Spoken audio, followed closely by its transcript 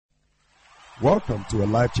Welcome to a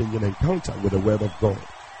life-changing encounter with the Word of God,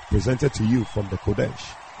 presented to you from the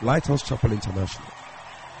Kodesh, Lighthouse Chapel International.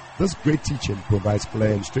 This great teaching provides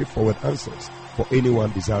clear and straightforward answers for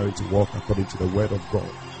anyone desiring to walk according to the Word of God.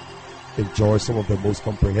 Enjoy some of the most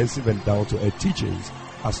comprehensive and down-to-earth teachings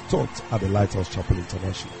as taught at the Lighthouse Chapel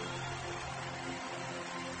International.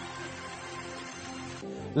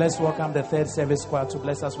 Let's welcome the third service choir to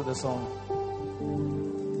bless us with a song.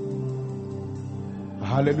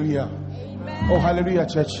 Hallelujah. Oh, hallelujah,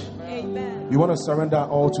 church. Amen. We want to surrender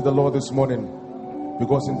all to the Lord this morning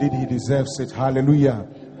because indeed He deserves it. Hallelujah.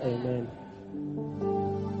 Amen.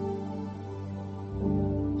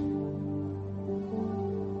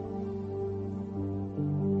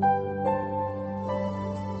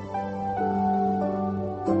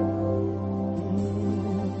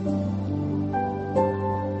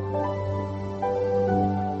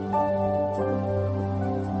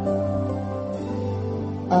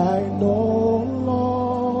 I know,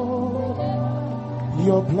 Lord,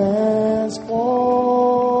 your plans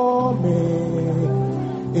for me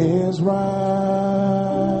is right,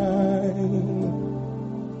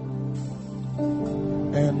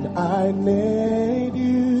 and I need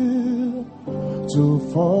you to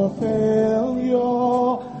fulfill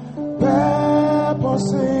your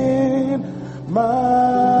purpose in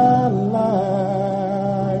my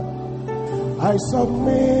life. I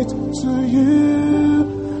submit to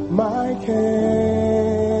you, my King.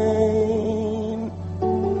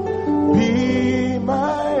 Be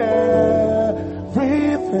my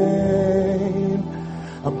everything.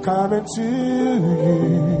 I'm coming to you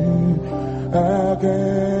again.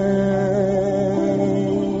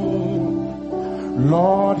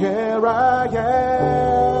 Lord, here I am.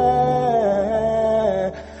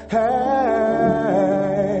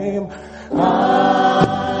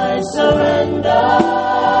 I surrender.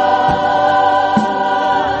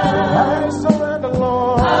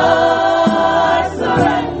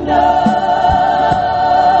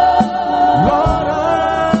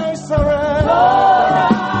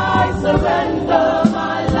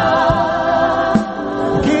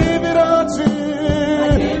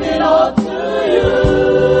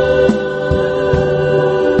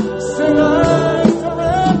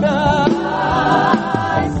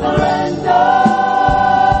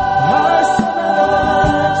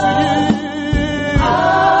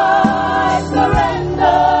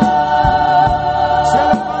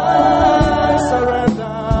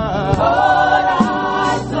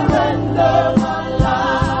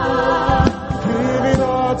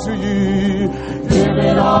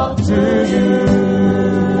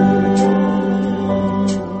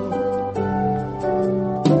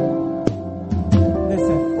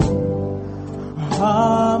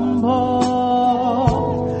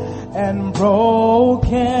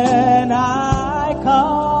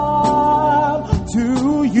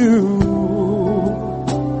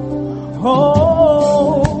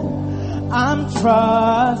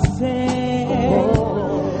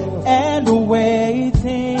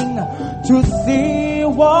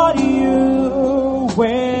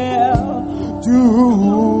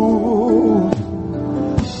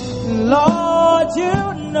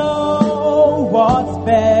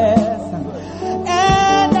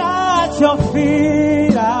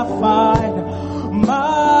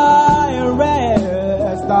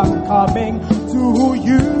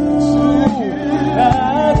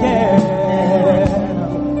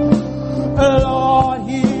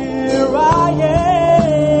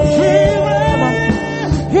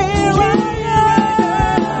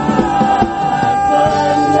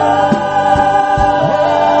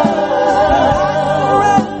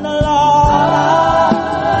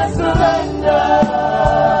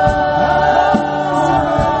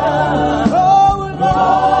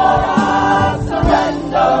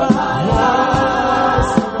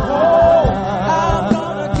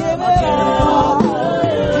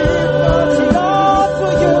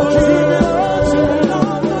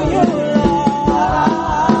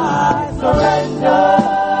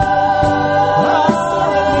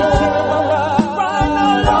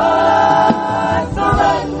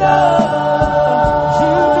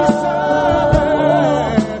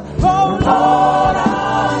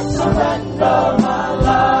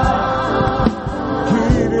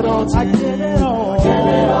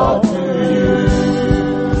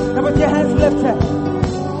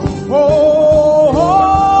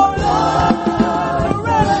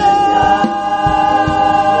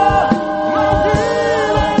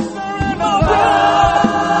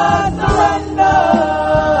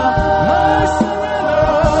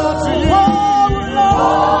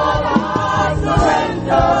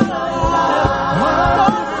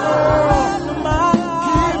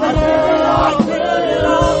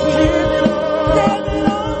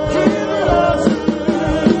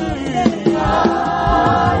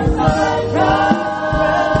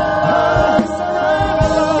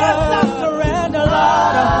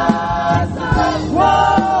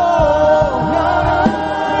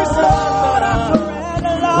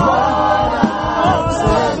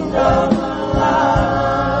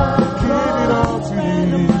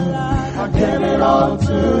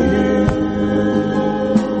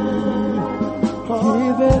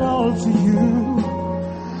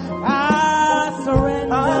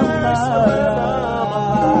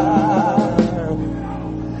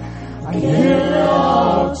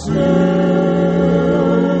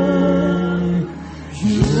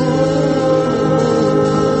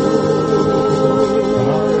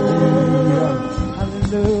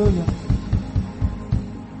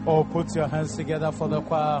 your hands together for the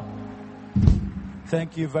choir.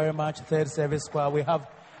 Thank you very much, Third Service Choir. We have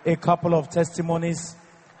a couple of testimonies.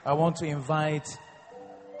 I want to invite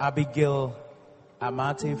Abigail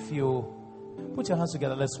Amatefio. Put your hands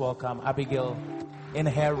together. Let's welcome Abigail in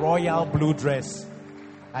her royal blue dress.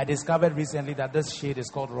 I discovered recently that this shade is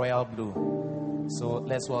called royal blue. So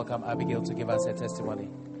let's welcome Abigail to give us a testimony.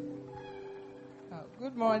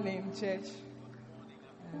 Good morning, church.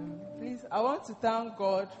 Please, I want to thank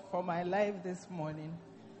God for my life this morning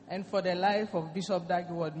and for the life of Bishop Dag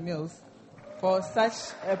Heward-Mills, for such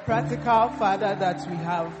a practical father that we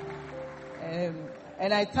have.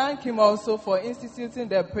 And I thank him also for instituting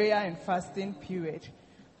the prayer and fasting period.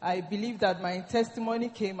 I believe that my testimony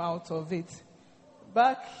came out of it.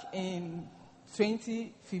 Back in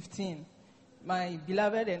 2015, my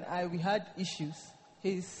beloved and I, we had issues.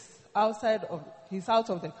 He's out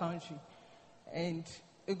of the country. And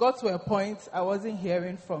it got to a point I wasn't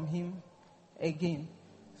hearing from him again.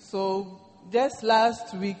 So just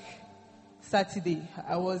last week, Saturday,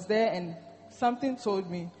 I was there and something told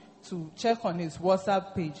me to check on his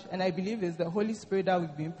WhatsApp page. And I believe it's the Holy Spirit that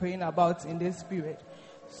we've been praying about in this period.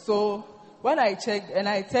 So when I checked and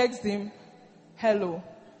I texted him, hello.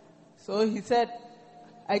 So he said,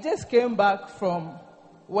 I just came back from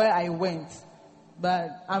where I went.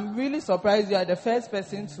 But I'm really surprised you are the first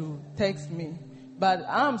person to text me. But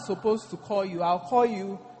I'm supposed to call you. I'll call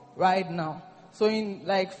you right now. So in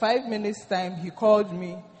like 5 minutes time, he called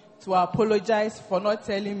me to apologize for not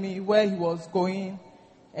telling me where he was going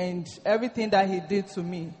and everything that he did to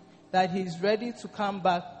me, that he's ready to come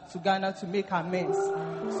back to Ghana to make amends.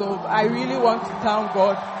 So I really want to thank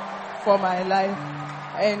God for my life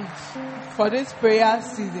and for this prayer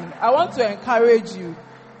season. I want to encourage you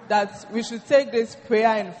that we should take this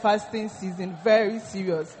prayer and fasting season very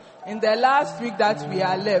serious. In the last week that we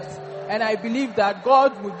are left, and I believe that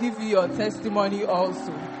God will give you your testimony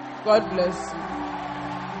also. God bless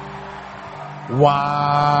you.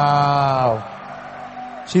 Wow.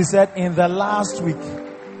 She said in the last week,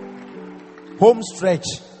 home stretch,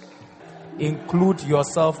 include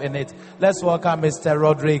yourself in it. Let's welcome Mr.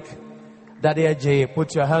 Roderick Daddy J.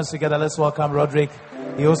 Put your hands together. Let's welcome Roderick.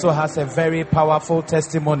 He also has a very powerful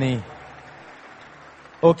testimony.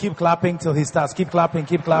 Oh, keep clapping till he starts. Keep clapping,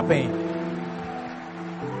 keep clapping.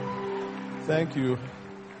 Thank you.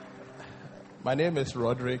 My name is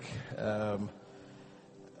Roderick.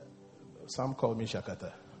 Some call me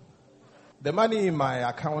Shakata. The money in my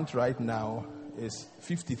account right now is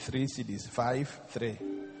 53 cedis, 53.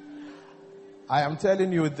 I am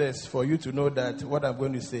telling you this for you to know that what I'm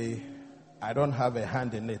going to say, I don't have a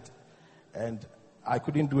hand in it. And I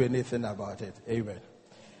couldn't do anything about it. Amen.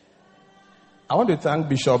 I want to thank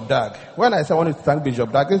Bishop Dag. When I say I want to thank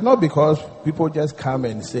Bishop Dag, it's not because people just come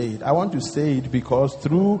and say it. I want to say it because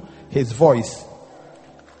through his voice,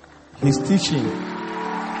 his teaching,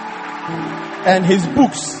 and his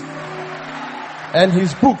books,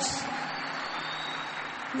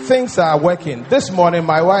 things are working. This morning,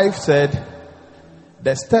 my wife said,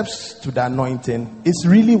 the steps to the anointing is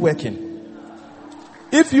really working.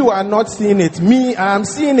 If you are not seeing it, me, I am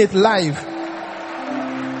seeing it live.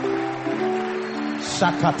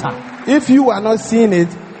 Shakata. If you are not seeing it,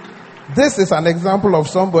 this is an example of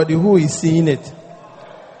somebody who is seeing it.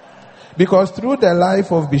 Because through the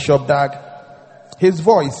life of Bishop Dag, his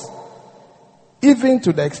voice, even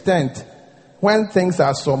to the extent when things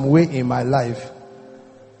are some way in my life,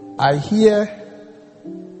 I hear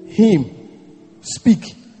him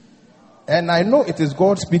speak. And I know it is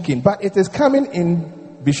God speaking, but it is coming in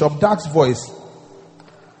Bishop Dag's voice.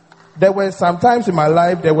 There were some times in my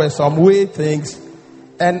life, there were some way things,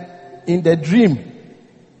 and in the dream,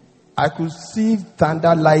 I could see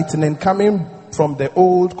thunder, lightning coming from the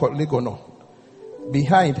old Legono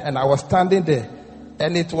behind, and I was standing there,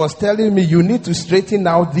 and it was telling me, you need to straighten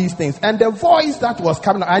out these things. And the voice that was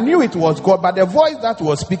coming, I knew it was God, but the voice that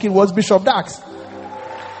was speaking was Bishop Dag's.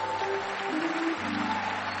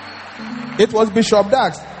 It was Bishop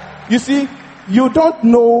Dag's. You see, you don't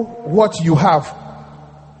know what you have.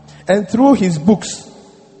 And through his books,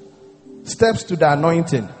 Steps to the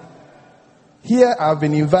Anointing, here I've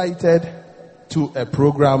been invited to a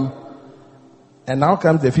program, and now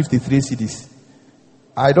comes the 53 cedis.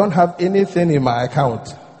 I don't have anything in my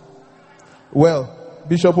account. Well,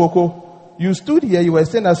 Bishop Oko, you stood here, you were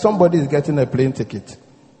saying that somebody is getting a plane ticket.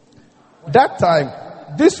 That time,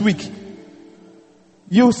 this week,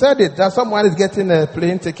 you said it, that someone is getting a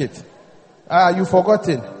plane ticket. You've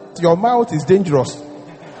forgotten. Your mouth is dangerous.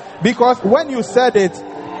 Because when you said it,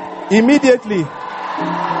 immediately,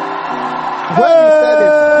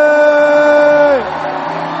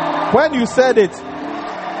 when you said it,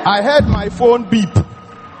 I heard my phone beep,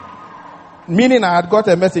 meaning I had got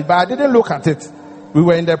a message, but I didn't look at it. We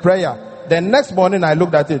were in the prayer. The next morning I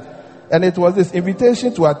looked at it, and it was this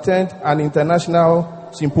invitation to attend an international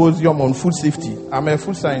symposium on food safety. I'm a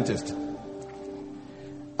food scientist.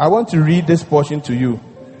 I want to read this portion to you.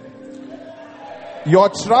 Your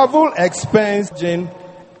travel expense, Jane,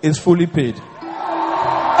 is fully paid.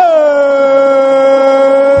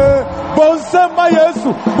 Bonsema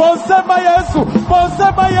Yesu, Bonsema Yesu,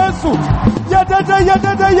 Bonsema Yesu. Yedede,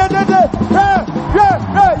 yedede, yedede.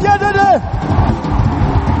 Yedede.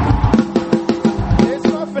 It's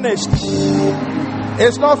not finished.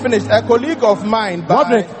 It's not finished. A colleague of mine,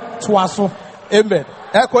 Roderick Twaso. Amen.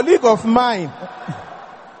 A colleague of mine,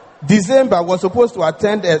 December, was supposed to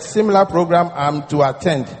attend a similar program I'm to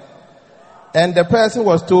attend. And the person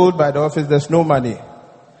was told by the office there's no money.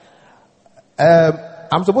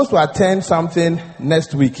 I'm supposed to attend something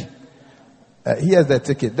next week. Here's the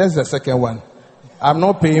ticket. That's the second one. I'm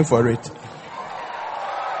not paying for it.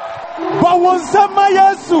 Bonsema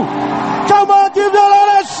Yesu. Come on, give the Lord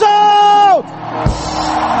a shout.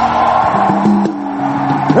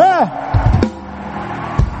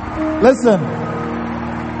 Listen.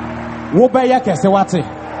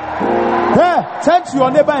 Turn to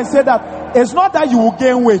your neighbor and say that it's not that you will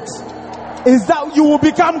gain weight, it's that you will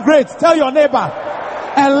become great. Tell your neighbor.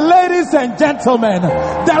 And ladies and gentlemen,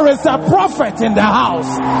 there is a prophet in the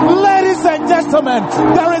house. Ladies and gentlemen,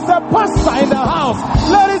 there is a pastor in the house.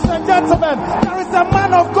 Ladies and gentlemen, there is a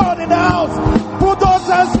man of God in the house. Put those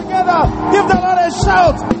hands together. Give the Lord a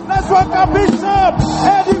shout. Let's welcome Bishop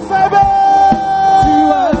Eddie Faber.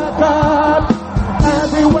 You are God.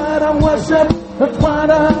 Every word of worship, with one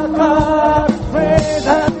accord. Praise,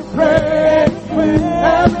 every praise,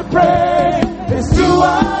 every praise is to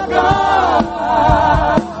our God.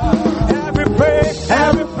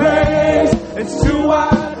 Every praise is to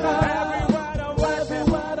our God. Every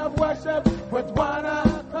word of worship, with one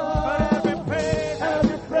accord. Every praise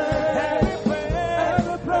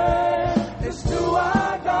is to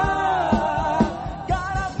our God.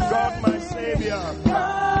 God my Savior.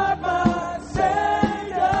 God my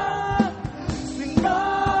Savior. Sing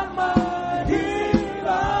God my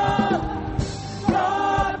healer.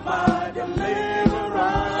 God my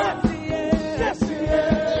deliverer. Yes, He is.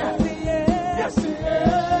 Yes, He is.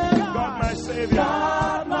 God my Savior.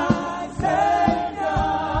 God my Savior.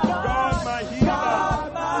 God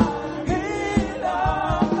my healer.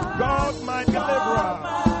 God my deliverer.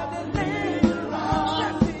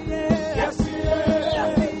 Yes, He is.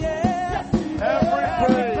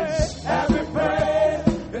 Every praise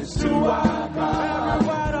is to our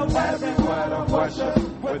God. Every word of worship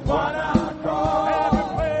with one accord.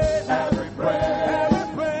 Every praise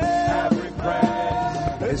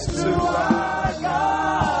is to our God.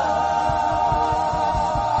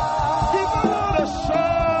 Give the Lord a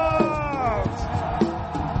shout.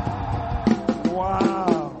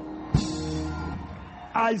 Wow.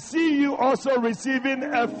 I see you also receiving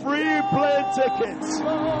a free plane ticket.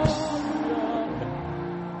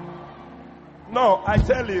 No, I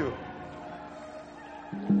tell you.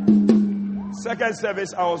 Second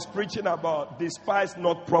service, I was preaching about despise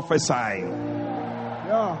not prophesying.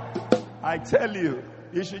 Yeah. I tell you,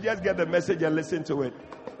 you should just get the message and listen to it.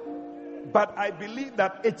 But I believe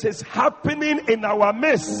that it is happening in our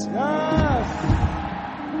midst. Yes.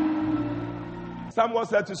 Someone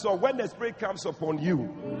said to Saul, when the Spirit comes upon you,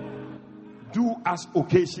 do as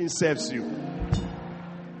occasion serves you.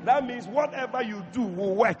 That means whatever you do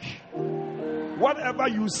will work. Whatever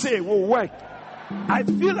you say will work. I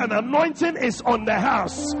feel an anointing is on the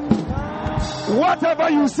house. Whatever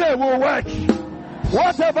you say will work.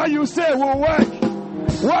 Whatever you say will work.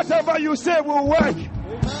 Whatever you say will work.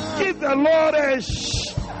 Give the Lord a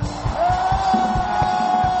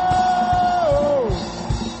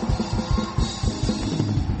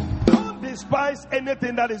Don't despise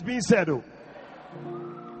anything that is being said.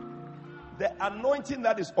 The anointing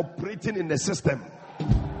that is operating in the system,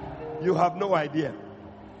 you have no idea.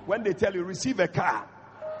 When they tell you receive a car,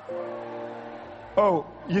 oh,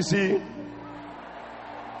 you see,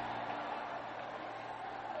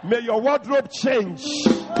 may your wardrobe change.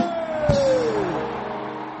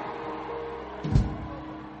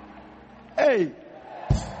 Hey,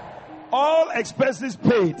 all expenses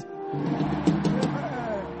paid.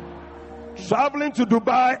 Traveling to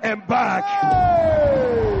Dubai and back.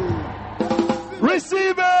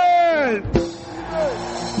 Receive it.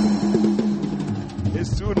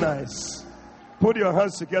 It's too nice. Put your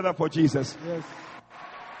hands together for Jesus. Yes.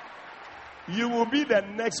 You will be the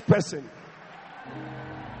next person.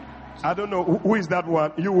 I don't know who is that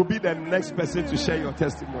one. You will be the next person to share your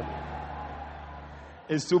testimony.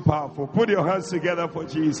 is too powerful. Put your hands together for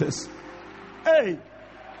Jesus. Hey!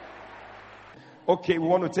 Okay, we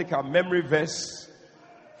want to take our memory verse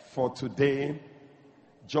for today.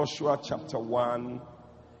 Joshua chapter 1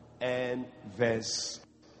 and verse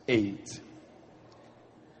 8.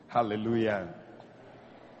 Hallelujah.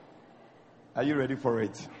 Are you ready for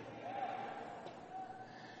it?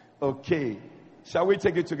 Okay. Shall we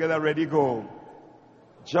take it together? Ready, go.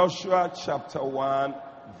 Joshua chapter 1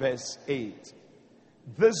 verse 8.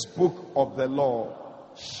 This book of the law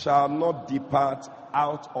shall not depart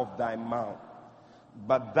out of thy mouth,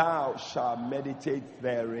 but thou shalt meditate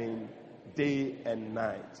therein day and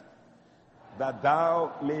night, that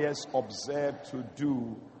thou mayest observe to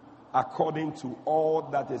do according to all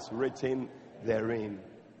that is written therein.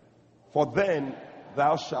 For then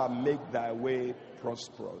thou shalt make thy way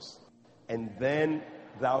prosperous, and then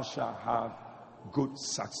thou shalt have good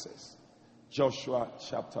success. Joshua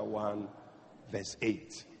chapter 1 verse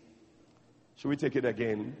 8. Should we take it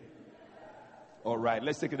again? All right,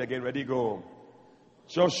 let's take it again. Ready, go.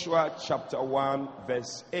 Joshua chapter 1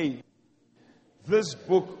 verse 8. This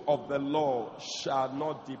book of the law shall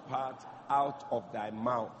not depart out of thy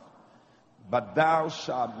mouth, but thou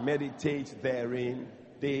shalt meditate therein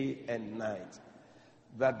day and night,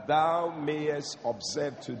 that thou mayest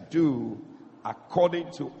observe to do according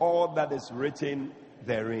to all that is written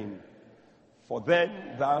therein. For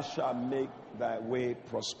then thou shalt make thy way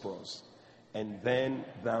prosperous, and then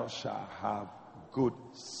thou shalt have good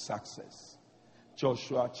success.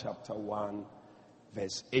 Joshua chapter 1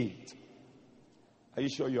 verse 8. Are you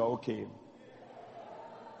sure you're okay?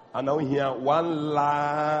 And now here, one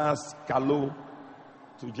last kalo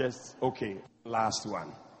to just, okay, last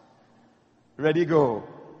one. Ready, go.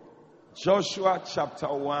 Joshua chapter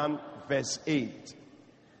 1 verse 8.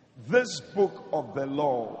 This book of the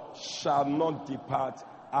law shall not depart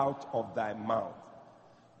out of thy mouth,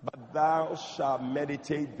 but thou shalt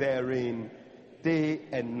meditate therein day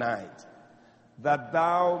and night, that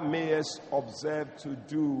thou mayest observe to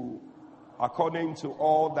do according to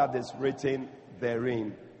all that is written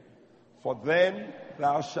therein. For then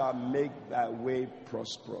thou shalt make thy way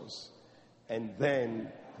prosperous, and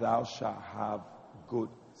then thou shalt have good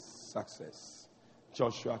success.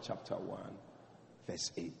 Joshua chapter 1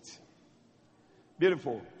 verse 8.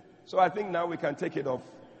 Beautiful. So I think now we can take it off,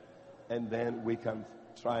 and then we can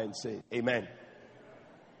try and say amen.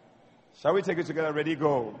 Shall we take it together? Ready,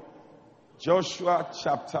 go. Joshua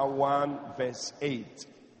chapter 1 verse 8.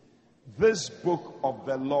 This book of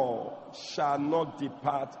the law shall not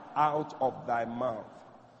depart out of thy mouth,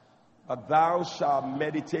 but thou shalt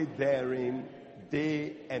meditate therein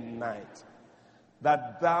day and night,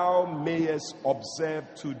 that thou mayest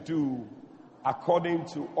observe to do according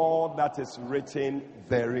to all that is written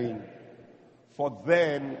therein. For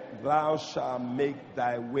then thou shalt make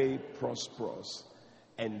thy way prosperous,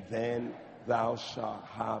 and then thou shalt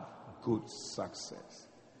have good success.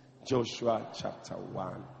 Joshua chapter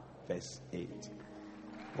 1 verse 8.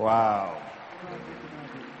 Wow.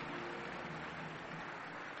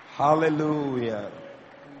 Hallelujah.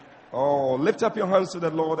 Oh, lift up your hands to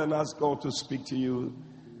the Lord and ask God to speak to you.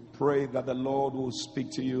 Pray that the Lord will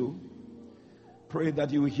speak to you. Pray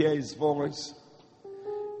that you hear his voice.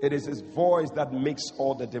 It is his voice that makes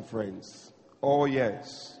all the difference. Oh,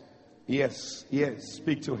 yes. Yes, yes.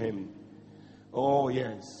 Speak to him. Oh,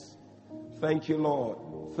 yes. Thank you, Lord.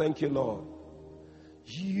 Thank you, Lord.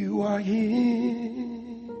 You are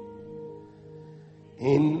here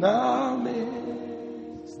in our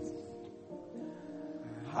midst.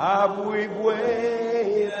 Have we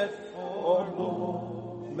waited for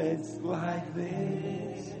moments like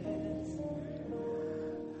this?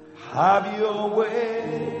 Have your way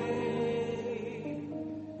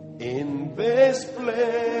in this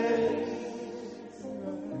place.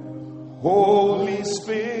 Holy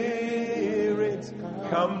Spirit,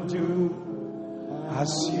 come do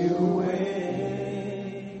as you wish.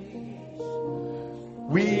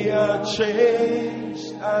 We are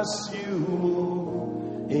changed as you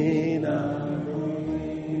move in our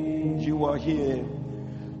midst. You are here.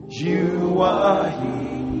 You are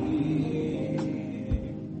here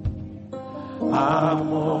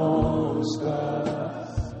amongst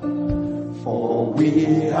us. For we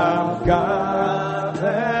have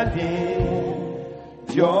gathered in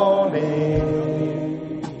your name.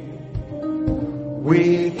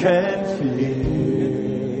 We can feel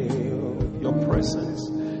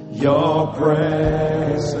your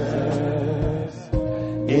presence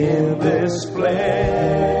in this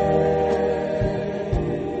place.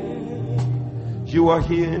 You are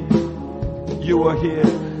here, you are here,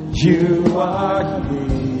 you are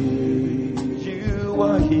here, you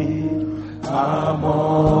are here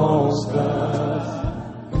amongst us.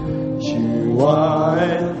 You are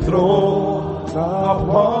enthroned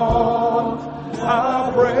upon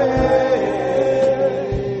our praise.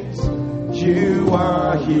 You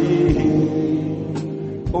are here,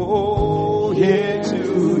 oh, here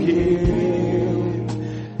to hear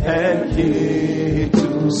and here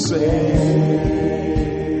to save.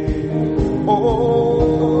 Oh,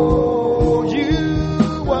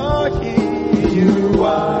 you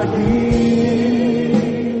are here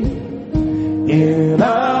in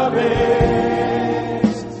our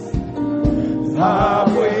midst. How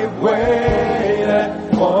we've waited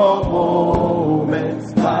for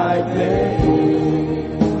moments like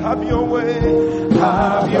this. Have your way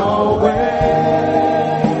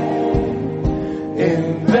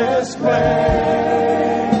in this place.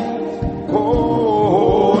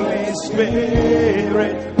 Holy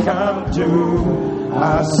Spirit, come do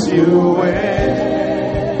as you will.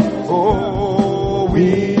 Oh,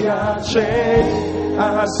 we are changed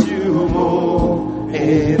as you move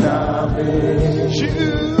in our midst.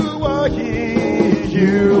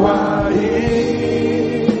 You are here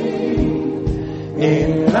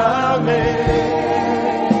in our midst.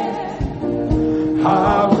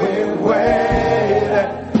 How we've waited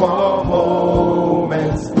for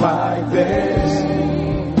moments like this.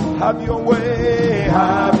 Have your way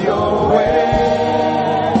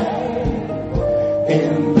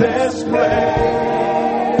in this place.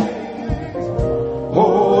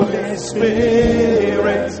 Holy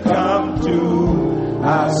Spirit, come do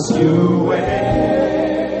as you will.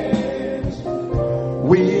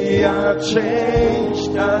 We are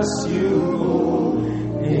changed as you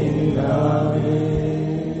in our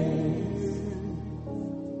midst.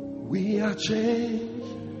 We are changed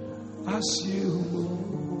as you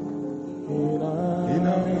in our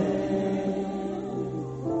midst.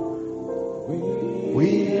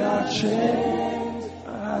 We are changed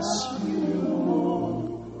as you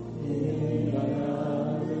in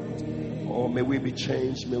our midst. Oh, may we be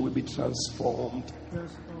changed, may we be transformed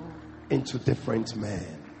into different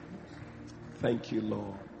men. Thank you,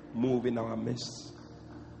 Lord. Move in our midst.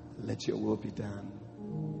 Let your will be done.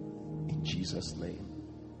 In Jesus' name.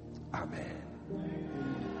 Amen.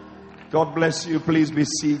 God bless you. Please be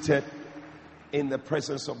seated in the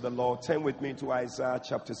presence of the Lord. Turn with me to Isaiah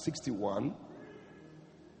chapter 61.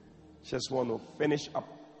 Just want to finish up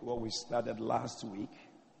what we started last week.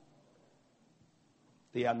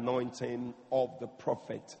 The anointing of the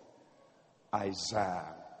prophet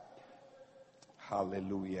Isaiah.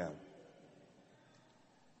 Hallelujah.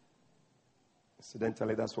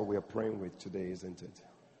 Incidentally, that's what we are praying with today, isn't it?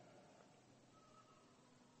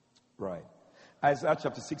 Right. Isaiah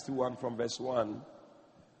chapter 61 from verse 1.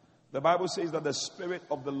 The Bible says that the Spirit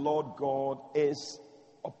of the Lord God is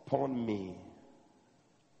upon me,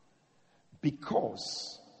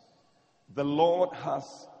 because the Lord has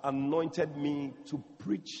anointed me to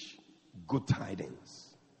preach good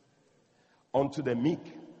tidings unto the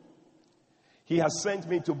meek. He has sent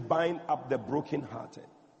me to bind up the brokenhearted,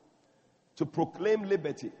 to proclaim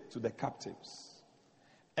liberty to the captives,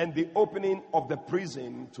 and the opening of the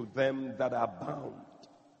prison to them that are bound,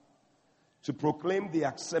 to proclaim the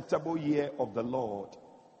acceptable year of the Lord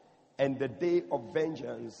and the day of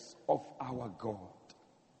vengeance of our God,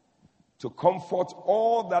 to comfort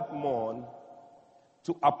all that mourn,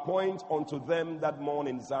 to appoint unto them that mourn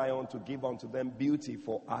in Zion, to give unto them beauty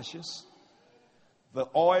for ashes, the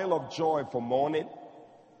oil of joy for mourning,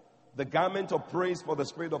 the garment of praise for the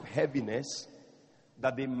spirit of heaviness,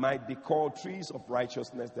 that they might be called trees of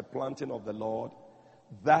righteousness, the planting of the Lord,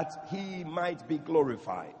 that he might be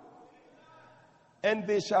glorified. And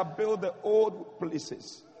they shall build the old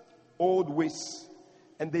places, old wastes,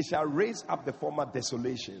 and they shall raise up the former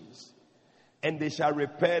desolations, and they shall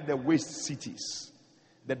repair the waste cities,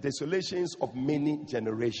 the desolations of many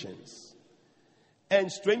generations. And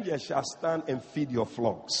strangers shall stand and feed your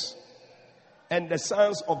flocks, and the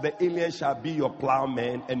sons of the alien shall be your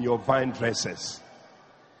plowmen and your vine dressers.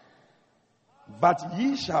 But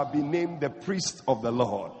ye shall be named the priests of the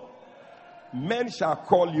Lord. Men shall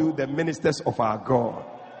call you the ministers of our God.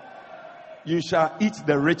 You shall eat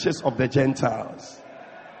the riches of the Gentiles,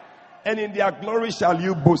 and in their glory shall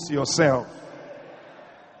you boast yourself.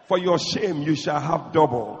 For your shame you shall have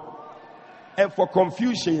double, and for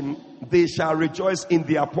confusion they shall rejoice in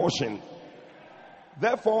their portion.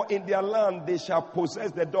 Therefore in their land they shall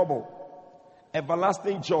possess the double.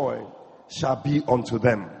 Everlasting joy shall be unto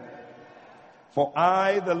them. For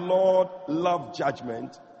I, the Lord, love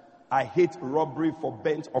judgment. I hate robbery for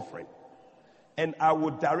burnt offering. And I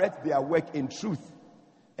will direct their work in truth,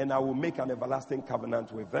 and I will make an everlasting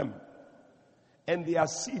covenant with them. and their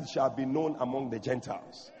seed shall be known among the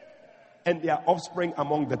Gentiles, and their offspring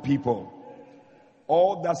among the people.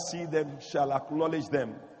 All that see them shall acknowledge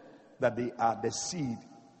them, that they are the seed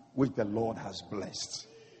which the Lord has blessed.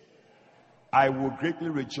 I will greatly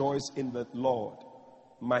rejoice in the Lord.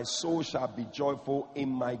 My soul shall be joyful in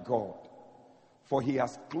my God. For he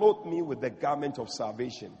has clothed me with the garment of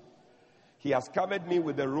salvation. He has covered me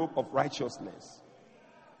with the robe of righteousness.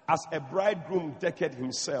 As a bridegroom decketh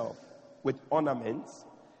himself with ornaments,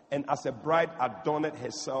 and as a bride adorneth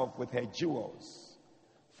herself with her jewels.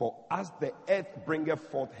 For as the earth bringeth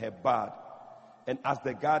forth her bud, and as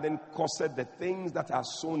the garden causeth the things that are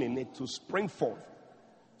sown in it to spring forth,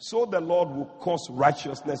 so the Lord will cause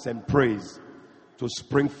righteousness and praise to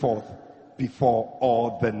spring forth before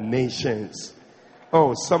all the nations.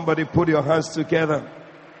 Oh, somebody put your hands together.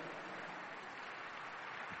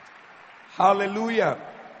 Hallelujah.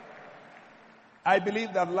 I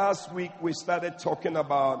believe that last week we started talking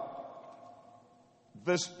about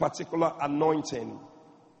this particular anointing,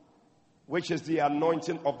 which is the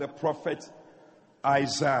anointing of the prophet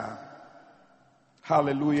Isaiah.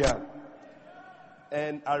 Hallelujah.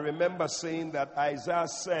 And I remember saying that Isaiah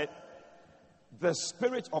said, the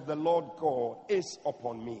Spirit of the Lord God is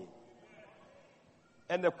upon me.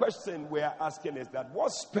 And the question we are asking is that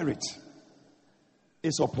what spirit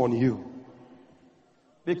is upon you?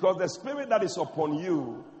 Because the spirit that is upon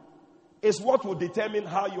you is what will determine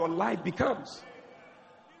how your life becomes.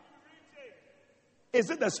 Is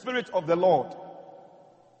it the Spirit of the Lord?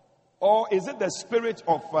 Or is it the spirit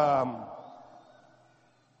of, I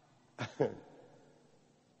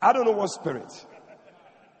don't know what spirit.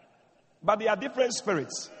 But there are different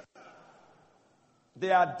spirits.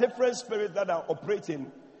 There are different spirits that are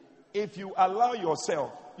operating. If you allow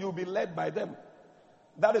yourself, you'll be led by them.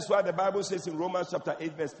 That is why the Bible says in Romans chapter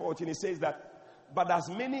 8 verse 14, it says that, but as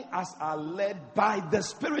many as are led by the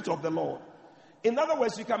Spirit of the Lord. In other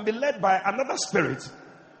words, you can be led by another spirit,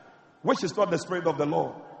 which is not the Spirit of the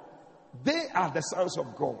Lord. They are the sons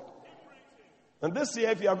of God. And this year,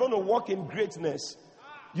 if you are going to walk in greatness,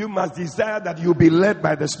 you must desire that you be led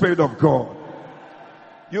by the Spirit of God.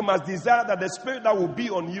 You must desire that the Spirit that will be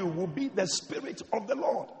on you will be the Spirit of the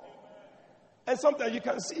Lord. And sometimes you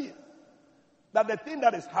can see that the thing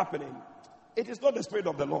that is happening, it is not the Spirit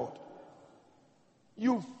of the Lord.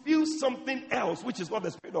 You feel something else which is not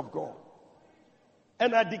the Spirit of God.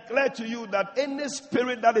 And I declare to you that any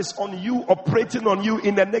spirit that is on you, operating on you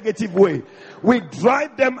in a negative way, we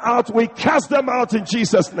drive them out, we cast them out in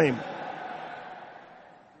Jesus' name.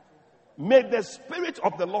 May the Spirit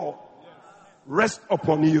of the Lord rest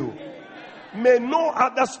upon you. May no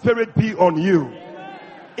other spirit be on you.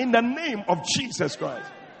 In the name of Jesus Christ.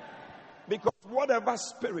 Because whatever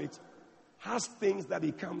spirit has things that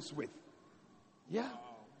he comes with. Yeah.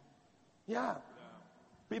 Yeah.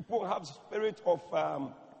 People have spirit of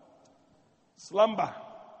slumber.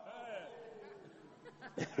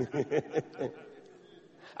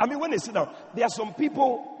 I mean, when they sit down, there are some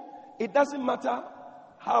people, it doesn't matter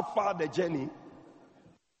how far the journey,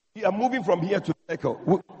 you are moving from here to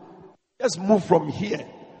Echo. Just move from here.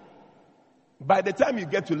 By the time you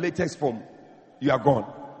get to latex form, you are gone.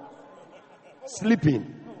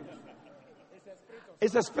 Sleeping.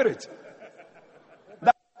 It's a spirit.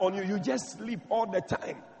 That's on you. You just sleep all the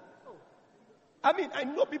time. I mean, I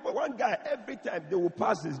know people, one guy, every time they will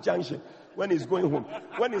pass his junction when he's going home.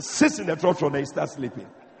 When he sits in the throttle, they start sleeping.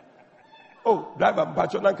 Oh, driver,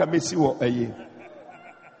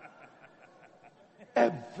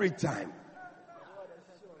 every time.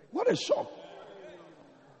 What a shock.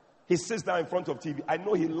 He sits down in front of TV. I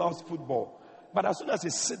know he loves football. But as soon as he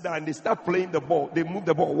sits down and they start playing the ball, they move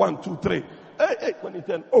the ball 1, 2, 3. Hey, when he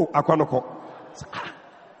turn, oh, Akwanoko.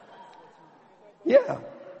 Yeah.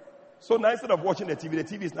 So now instead of watching the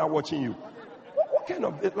TV is now watching you. What kind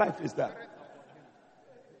of life is that?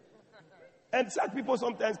 And such people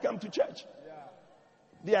sometimes come to church.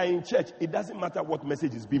 They are in church. It doesn't matter what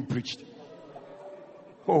message is being preached.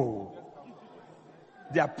 Oh.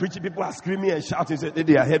 They are preaching, people are screaming and shouting, so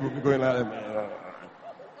their head will be going like that.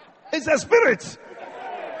 It's a spirit.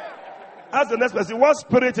 Ask the next person, what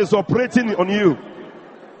spirit is operating on you?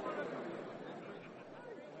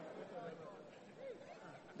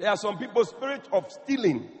 There are some people, spirit of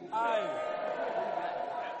stealing.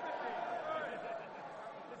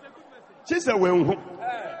 She said, when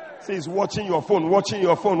she's watching your phone. What?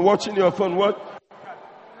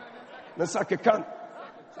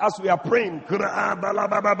 As we are praying,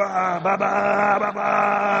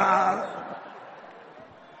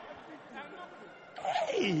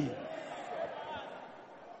 hey,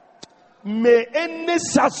 may any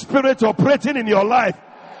such spirit operating in your life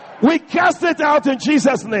We cast it out in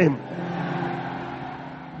Jesus' name.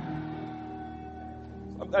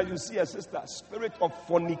 Sometimes you see a sister, spirit of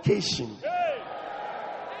fornication.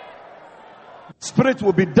 Spirit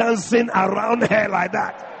will be dancing around her like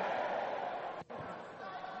that.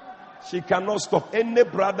 She cannot stop. Any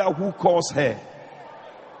brother who calls her,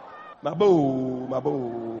 Mabo,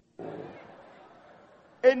 Mabo.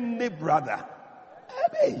 Any brother,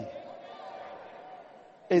 hey,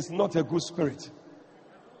 is not a good spirit.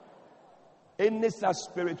 Any such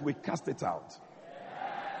spirit, we cast it out.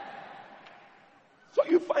 So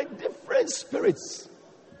you find different spirits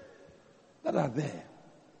that are there.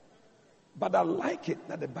 But I like it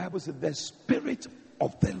that the Bible says the Spirit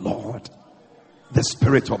of the Lord. The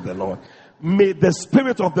Spirit of the Lord. May the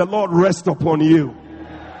Spirit of the Lord rest upon you.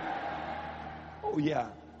 Oh yeah.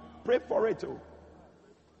 Pray for it too.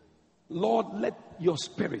 Lord, let your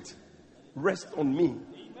Spirit rest on me.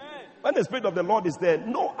 When the Spirit of the Lord is there,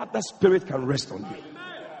 no other spirit can rest on you.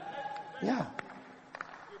 Yeah.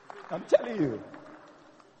 I'm telling you.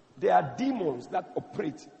 There are demons that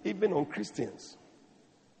operate even on Christians.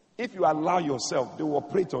 If you allow yourself, they will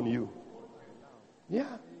operate on you.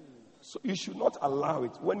 Yeah. So you should not allow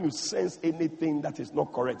it. When you sense anything that is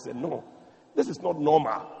not correct, say, no, this is not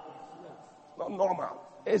normal. It's not normal.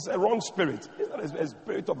 It's a wrong spirit. It's not a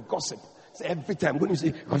spirit of gossip. So every time when you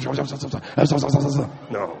say,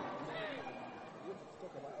 no.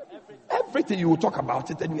 Everything you will talk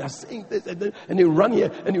about it, and you are saying this, and you run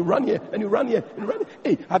here, and you run here, and you run here, and you run here.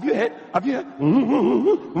 Hey, have you heard? Have you heard?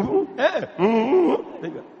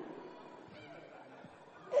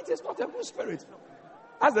 It is not a good spirit.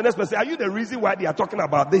 Ask the next person, are you the reason why they are talking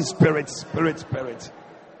about this spirit?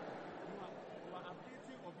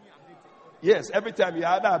 Yes, every time you're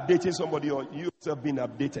either updating somebody or you yourself being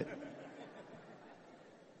updated.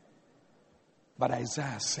 But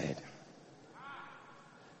Isaiah said,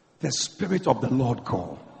 the Spirit of the Lord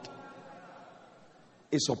God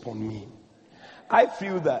is upon me. I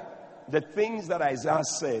feel that the things that Isaiah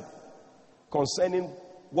said concerning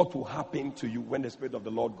what will happen to you when the Spirit of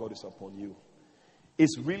the Lord God is upon you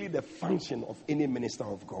is really the function of any minister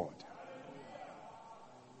of God.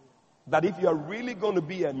 That if you are really going to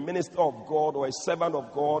be a minister of God or a servant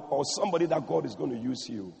of God or somebody that God is going to use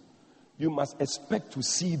you, you must expect to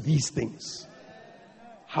see these things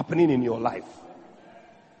happening in your life.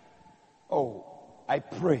 Oh, I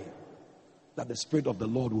pray that the Spirit of the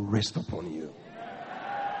Lord will rest upon you.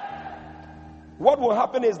 What will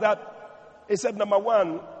happen is that, he said, number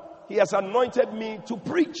one, he has anointed me to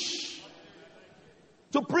preach.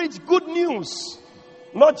 To preach good news.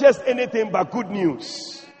 Not just anything but good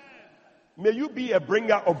news. May you be a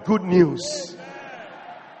bringer of good news.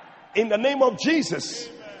 In the name of Jesus.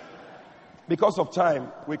 Because of time,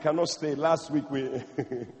 we cannot stay. Last week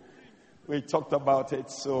we talked about it,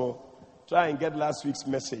 so try and get last week's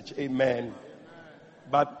message. Amen.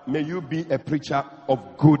 But may you be a preacher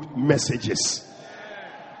of good messages.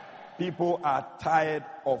 People are tired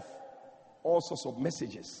of all sorts of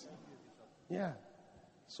messages. Yeah.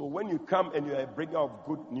 So when you come and you're a bringer of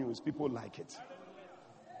good news, people like it.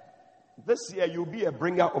 This year you'll be a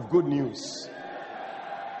bringer of good news.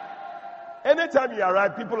 Anytime you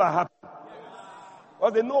arrive, people are happy. Or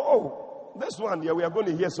they know, oh, this one, yeah, we are going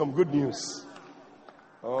to hear some good news.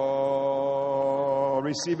 Oh,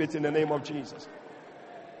 receive it in the name of Jesus.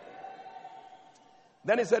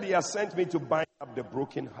 Then he said, he has sent me to bind up the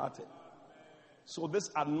brokenhearted. So this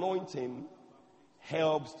anointing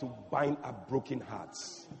helps to bind up broken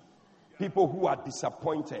hearts. People who are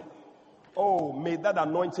disappointed. Oh, may that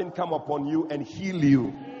anointing come upon you and heal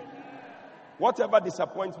you. Whatever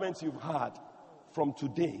disappointments you've had from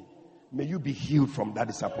today, may you be healed from that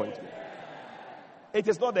disappointment. It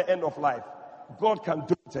is not the end of life. God can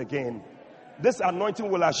do it again. This anointing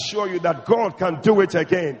will assure you that God can do it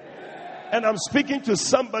again. And I'm speaking to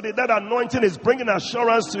somebody, that anointing is bringing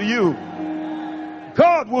assurance to you.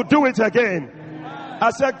 God will do it again.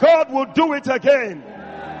 I said, God will do it again.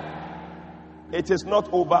 It is not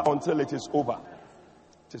over until it is over.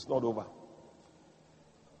 It is not over.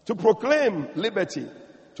 To proclaim liberty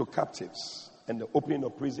to captives and the opening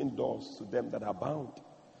of prison doors to them that are bound.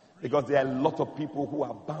 Because there are a lot of people who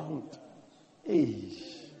are bound. Hey.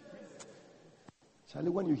 Charlie,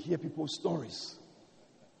 when you hear people's stories,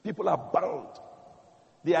 people are bound.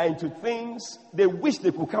 They are into things, they wish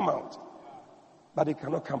they could come out, but they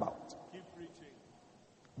cannot come out.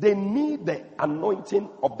 They need the anointing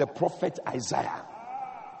of the prophet Isaiah.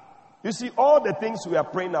 You see, all the things we are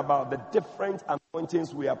praying about, the different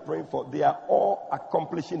anointings we are praying for, they are all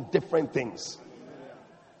accomplishing different things.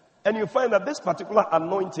 And you find that this particular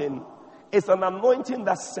anointing is an anointing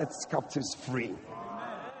that sets captives free.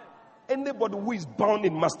 Anybody who is bound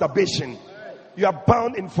in masturbation, you are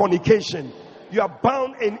bound in fornication, you are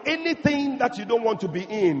bound in anything that you don't want to be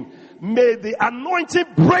in, may the anointing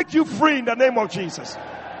break you free in the name of Jesus.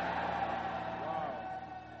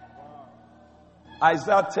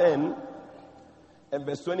 Isaiah 10 and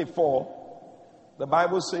verse 24, the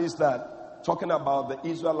Bible says that, talking about the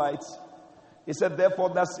Israelites, it said, therefore,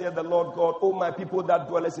 thus saith the Lord God, O my people that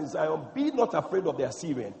dwelleth in Zion, be not afraid of the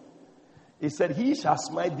Assyrian. He said, he shall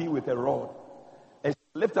smite thee with a rod, and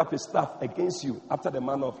lift up his staff against you after the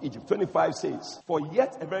manner of Egypt. 25 says, for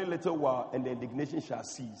yet a very little while, and the indignation shall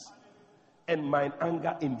cease, and mine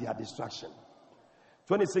anger in their destruction.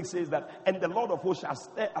 26 says that, and the Lord of hosts shall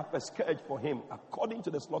stir up a scourge for him, according to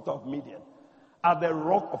the slaughter of Midian, at the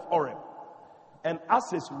rock of Oreb. And as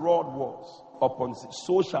his rod was upon it,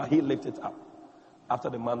 so shall he lift it up, after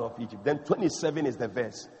the manner of Egypt. Then 27 is the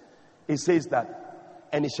verse. It says that,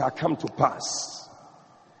 and it shall come to pass.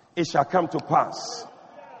 It shall come to pass.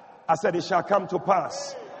 I said it shall come to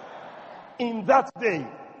pass. In that day,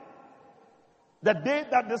 the day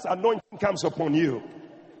that this anointing comes upon you,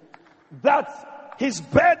 that his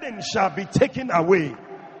burden shall be taken away.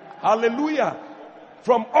 Hallelujah.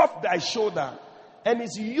 From off thy shoulder, and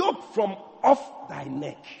his yoke from off thy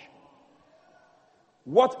neck.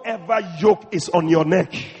 Whatever yoke is on your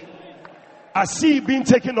neck, I see it being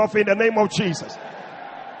taken off in the name of Jesus.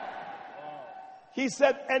 He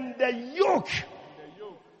said, and the yoke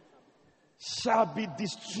shall be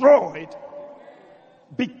destroyed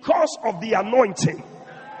because of the anointing.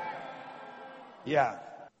 Yeah.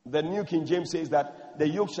 The New King James says that the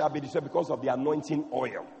yoke shall be destroyed because of the anointing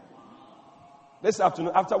oil. This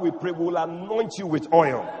afternoon, after we pray, we will anoint you with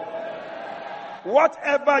oil.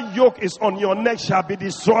 Whatever yoke is on your neck shall be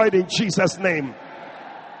destroyed in Jesus' name.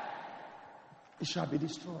 It shall be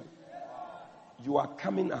destroyed. You are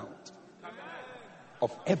coming out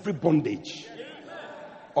of every bondage,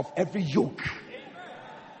 of every yoke.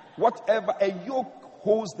 Whatever a yoke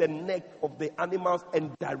holds the neck of the animals and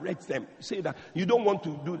directs them. You say that you don't want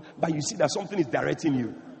to do it, but you see that something is directing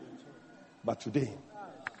you. But today,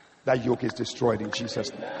 that yoke is destroyed in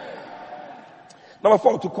Jesus' name. Number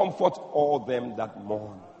 4, to comfort all them that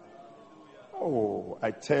mourn. Oh, I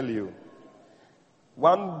tell you,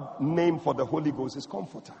 one name for the Holy Ghost is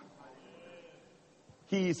Comforter.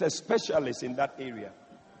 He is a specialist in that area.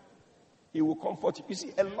 He will comfort you. You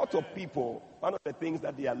see, a lot of people, one of the things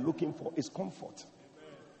that they are looking for is comfort.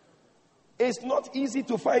 It's not easy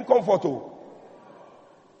to find comfort. Oh.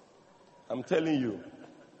 I'm telling you.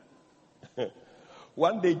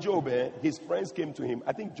 One day Job, his friends came to him.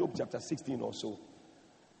 I think Job chapter 16 or so.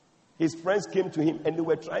 His friends came to him and they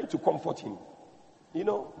were trying to comfort him. You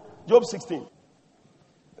know, Job 16,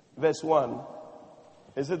 verse 1.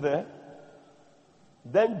 Is it there?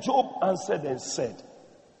 Then Job answered and said,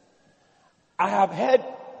 I have heard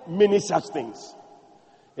many such things.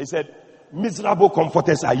 He said, miserable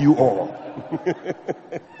comforters are you all.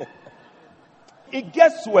 It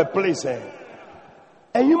gets to a place, a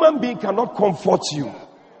human being cannot comfort you.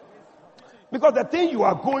 Because the thing you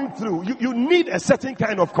are going through, you need a certain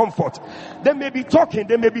kind of comfort. They may be talking,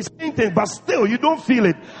 they may be saying things, but still you don't feel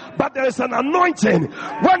it. But there is an anointing.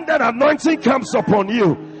 When that anointing comes upon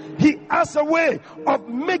you, he has a way of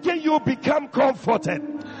making you become comforted.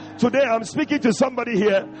 Today I'm speaking to somebody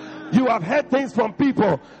here. You have heard things from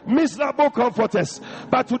people, miserable comforters.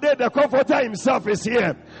 But today the comforter himself is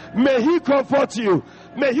here. May he comfort you.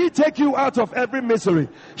 May he take you out of every misery.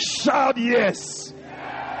 Shout yes.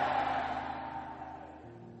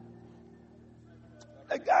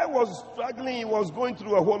 A guy was struggling. He was going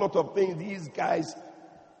through a whole lot of things. These guys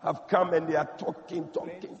have come and they are talking,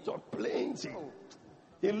 plenty.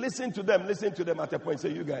 He listened to them at a point.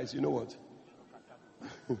 Say, you guys, you know what?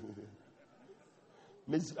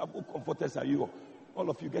 Miserable comforters are you. All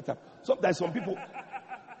of you get up. Sometimes some people,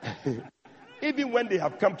 even when they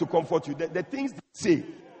have come to comfort you, the things they say,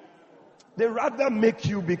 they rather make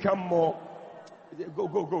you become more.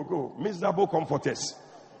 Go. Miserable comforters.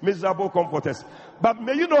 Miserable comforters. But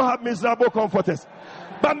may you not have miserable comforters.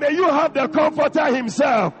 But may you have the comforter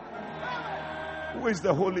himself. Who is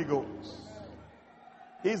the Holy Ghost?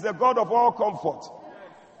 He is the God of all comfort.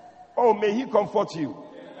 Oh, may he comfort you.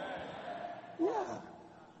 Yeah.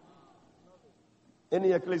 In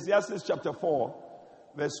Ecclesiastes chapter 4,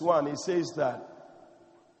 verse 1, it says that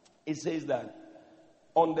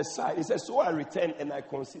on the side, it says, so I returned and I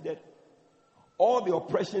considered all the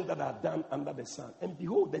oppressions that are done under the sun. And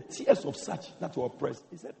behold, the tears of such that were oppressed.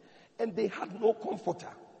 He said, and they had no comforter.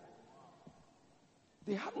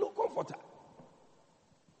 They had no comforter.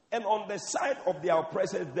 And on the side of their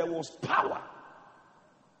oppressors, there was power.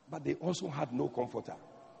 But they also had no comforter.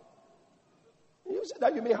 You say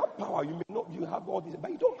that you may have power, you may not, you have all this,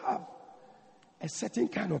 but you don't have a certain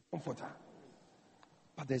kind of comforter.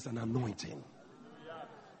 But there's an anointing.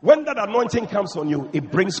 When that anointing comes on you,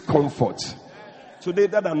 it brings comfort. Today,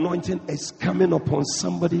 that anointing is coming upon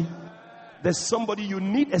somebody. There's somebody you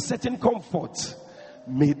need a certain comfort.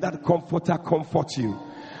 May that comforter comfort you.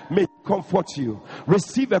 May it comfort you.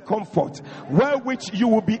 Receive a comfort wherewith you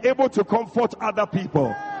will be able to comfort other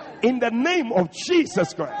people. In the name of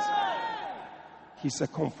Jesus Christ. He's a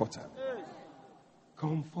comforter.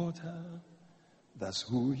 Comforter, that's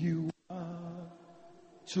who you are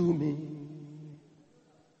to me.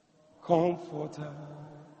 Comforter,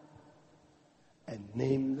 a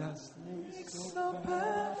name that sleeps so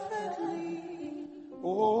perfectly.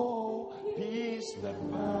 Oh, peace that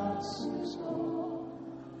passes all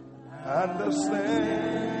understanding.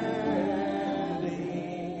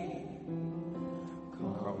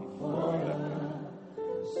 Comforter,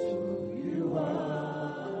 who you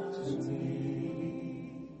are to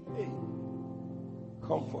me. Hey,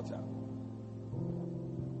 comforter.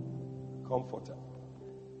 Comforter.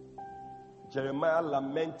 Jeremiah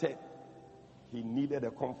lamented he needed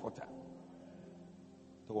a comforter.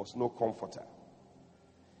 There was no comforter.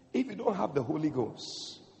 If you don't have the Holy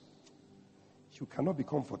Ghost, you cannot be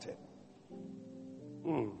comforted.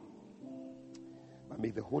 But may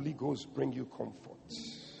the Holy Ghost bring you comfort.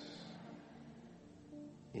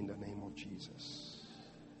 In the name of Jesus.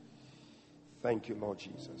 Thank you, Lord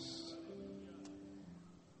Jesus.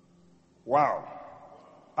 Wow.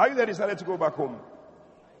 Are you there decided to go back home?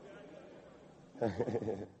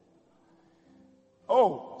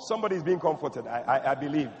 Oh, somebody is being comforted. I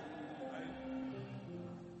believe.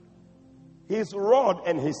 His rod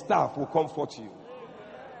and his staff will comfort you.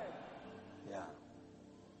 Yeah.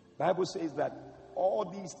 Bible says that all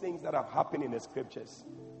these things that have happened in the scriptures,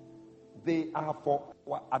 they are for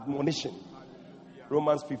our admonition.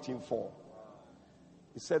 Romans 15:4.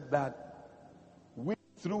 It said that we,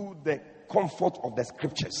 through the comfort of the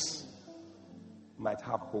scriptures, might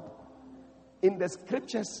have hope. In the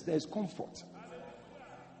scriptures, there is comfort.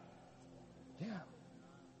 Yeah.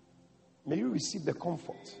 May you receive the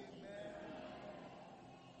comfort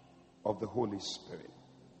of the Holy Spirit.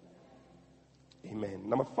 Amen.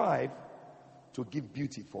 Number 5, to give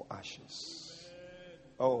beauty for ashes.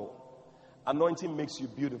 Oh, anointing makes you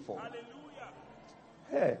beautiful.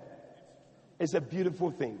 Hey, it's a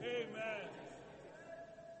beautiful thing.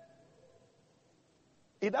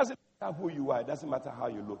 It doesn't matter who you are. It doesn't matter how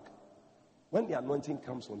you look. When the anointing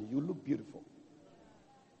comes on you, you look beautiful.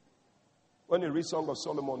 When you read Song of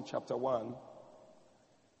Solomon chapter 1,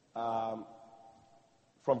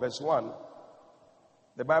 from verse 1,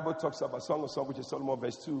 the Bible talks about Song of Solomon, which is Solomon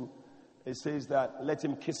verse 2. It says that, let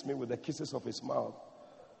him kiss me with the kisses of his mouth,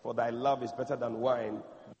 for thy love is better than wine.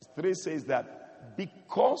 Verse 3 says that,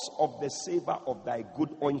 because of the savor of thy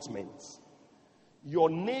good ointments, your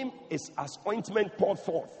name is as ointment poured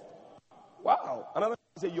forth. Wow. Another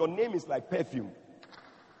say your name is like perfume.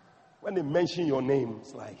 When they mention your name,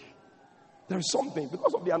 it's like there's something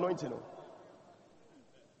because of the anointing.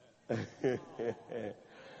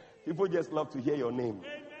 People just love to hear your name.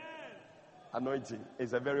 Anointing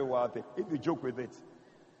is a very wild thing if you joke with it.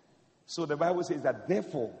 So the Bible says that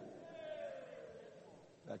therefore,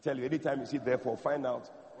 I tell you, anytime you see therefore, find out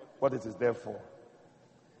what it is there for.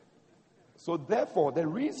 So therefore, the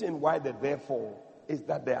reason why the therefore is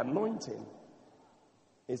that the anointing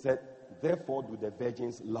is that therefore do the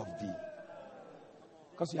virgins love thee.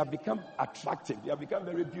 Because you have become attractive. You have become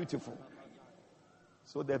very beautiful.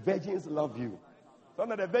 So the virgins love you.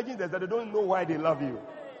 Some of the virgins, they don't know why they love you.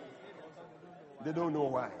 They don't know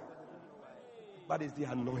why. But it's the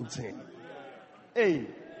anointing. Hey.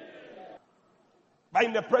 But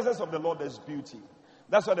in the presence of the Lord, there's beauty.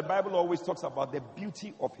 That's why the Bible always talks about the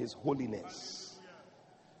beauty of his holiness.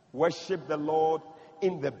 Worship the Lord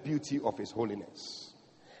in the beauty of his holiness.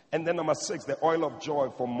 And then number 6, the oil of joy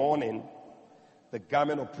for mourning, the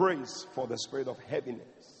garment of praise for the spirit of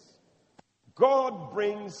heaviness. God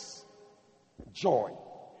brings joy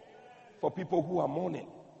for people who are mourning.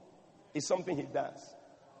 It's something he does.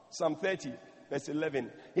 Psalm 30, verse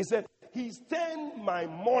 11. He said, he's turned my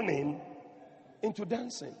mourning into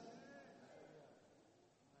dancing.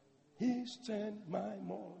 He's turned my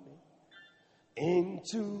mourning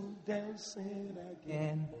into dancing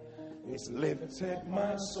again. He's lifted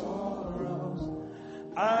my sorrows.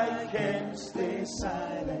 I can't stay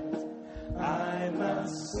silent. I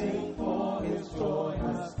must sing, for his joy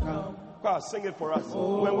has come. God, sing it for us.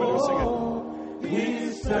 When will you sing it?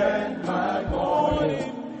 He's turned my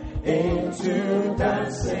mourning into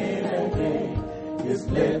dancing again. He's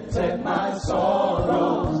lifted my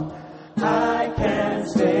sorrows. I can't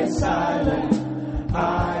silent.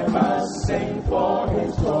 I must sing, for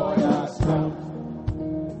his joy has come.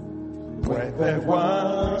 When there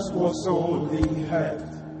once was only hurt,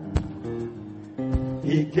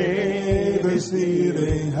 he gave his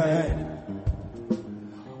healing hand.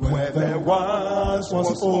 Where there once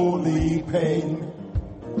was only pain,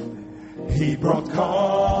 he brought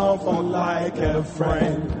comfort like a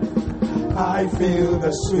friend. I feel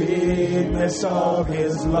the sweetness of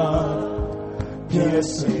his love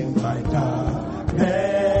piercing my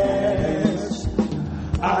darkness.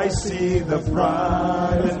 I see the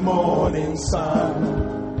bright and morning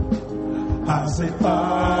sun as it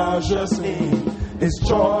ushers in his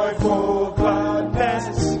joyful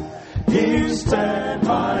gladness. He's turned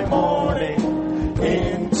my mourning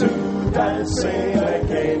into dancing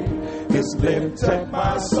again. He's lifted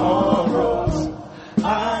my sorrows.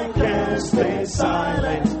 I can't stay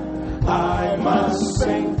silent. I must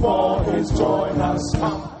sing, for his joy has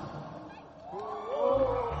come.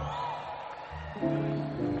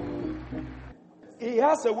 He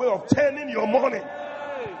has a way of turning your morning.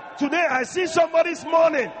 Today I see somebody's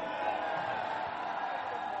morning.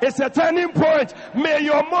 It's a turning point. May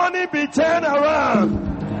your morning be turned around.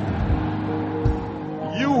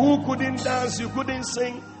 You who couldn't dance, you couldn't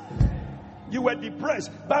sing, you were depressed.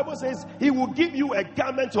 Bible says he will give you a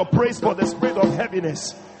garment of praise for the spirit of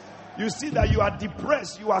heaviness. You see that you are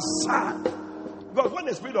depressed, you are sad. Because when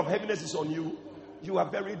the spirit of heaviness is on you, you are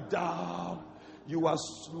very down, you are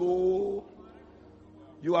slow,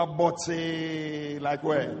 you are botte, like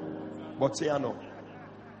where? Botteano.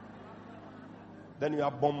 Then you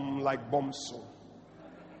are bomb like bombso.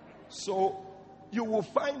 So you will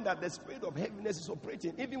find that the spirit of heaviness is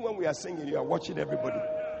operating. Even when we are singing, you are watching everybody.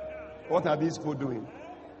 What are these people doing?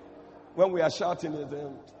 When we are shouting at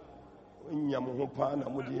them,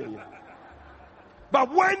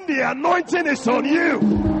 but when the anointing is on you,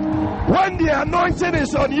 when the anointing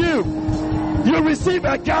is on you, you receive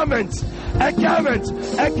a garment, a garment,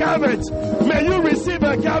 a garment. May you receive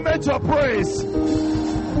a garment of praise.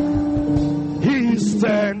 He's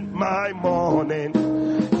turned my mourning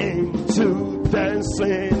into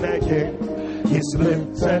dancing again. He's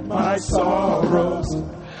lifted my sorrows.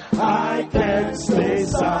 I can't stay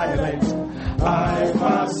silent. I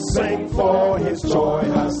must sing, for his joy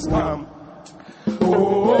has come.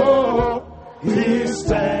 Oh, he's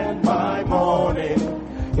turned my mourning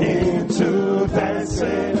into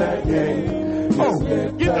dancing again. Oh,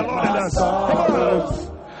 give the Lord a dance. Come on.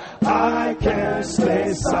 I can't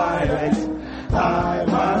stay silent. I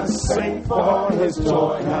must sing, for his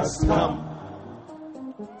joy has come.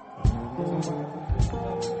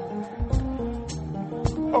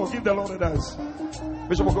 Oh, give the Lord a dance.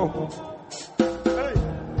 Bishop will go. Hey.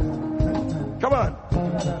 Come on.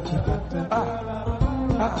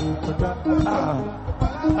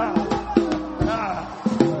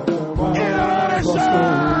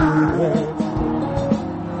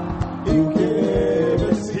 He gave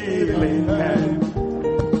his healing hand.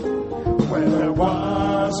 When there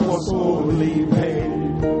was only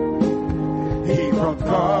pain, he brought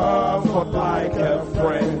comfort like a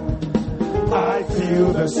friend. I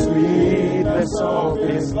feel the sweetness of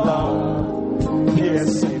his love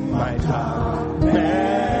piercing my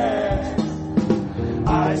darkness.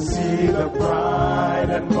 I see the bright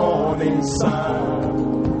and morning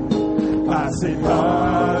sun as it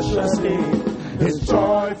ushers in his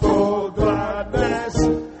joyful gladness.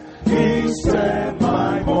 He's turned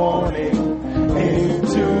my mourning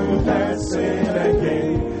into dancing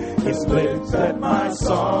again. He's lifted my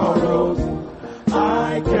sorrows.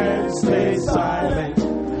 I can't stay silent.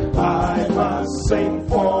 I must sing,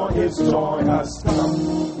 for his joy has come.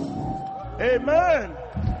 Amen.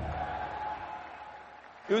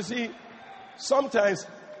 You see, sometimes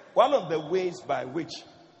one of the ways by which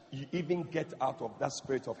you even get out of that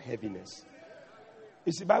spirit of heaviness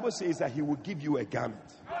is the Bible says that he will give you a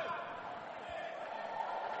garment.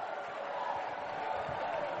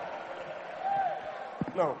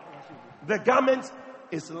 No, the garment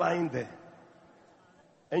is lying there.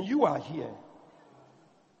 And you are here.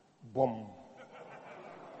 Boom.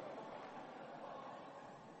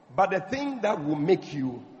 But the thing that will make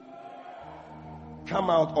you come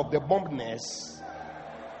out of the bombness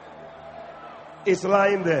is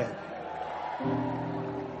lying there.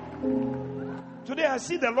 Today I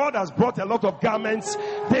see the Lord has brought a lot of garments.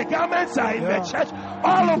 The garments are in the church.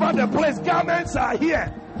 All over the place, garments are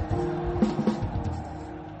here.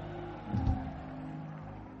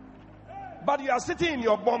 But you are sitting in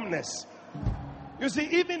your bombness. You see,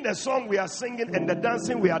 even the song we are singing and the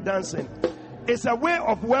dancing we are dancing It's a way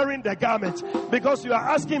of wearing the garment. Because you are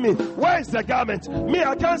asking me, where is the garment? Me,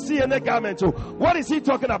 I can't see any garment. What is he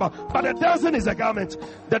talking about? But the dancing is a garment.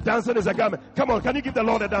 The dancing is a garment. Come on, can you give the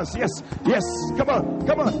Lord a dance? Yes, yes. Come on,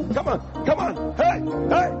 come on, come on, come on. Hey,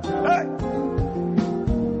 hey, hey.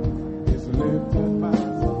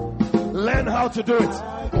 Learn how to do it.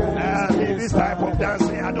 This type of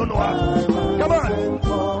dancing, I don't know how. Come on.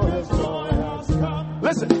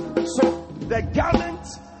 Listen, so the garment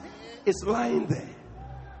is lying there.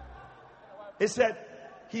 He said,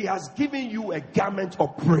 he has given you a garment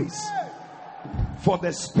of praise for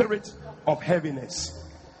the spirit of heaviness.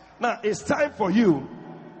 Now, it's time for you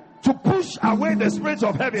to push away the spirit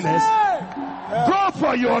of heaviness. Go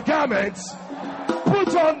for your garments.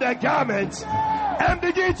 Put on the garment and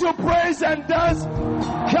begin to praise and dance.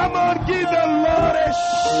 Come on, give the Lord a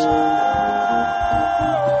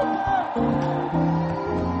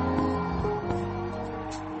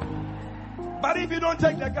But if you don't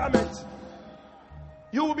take the garment,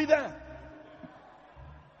 you will be there.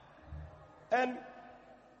 And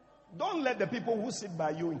don't let the people who sit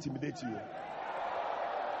by you intimidate you.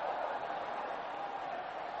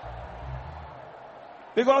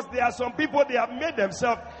 Because there are some people, they have made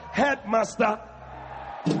themselves headmaster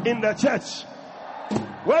in the church.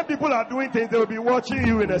 When people are doing things, they will be watching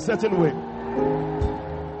you in a certain way.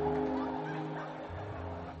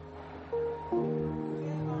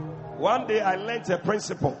 One day I learned a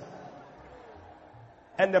principle.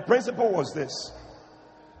 And the principle was this.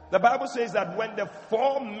 The Bible says that when the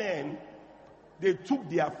 4 men, they took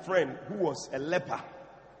their friend who was a leper.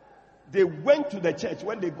 They went to the church.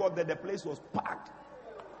 When they got there, the place was packed.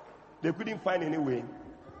 They couldn't find any way.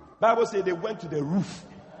 Bible says they went to the roof.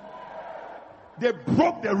 They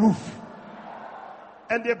broke the roof.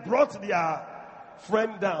 And they brought their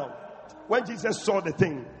friend down. When Jesus saw the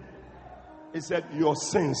thing, he said, your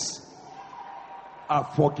sins are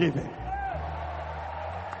forgiven.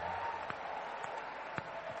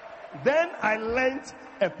 Then I learned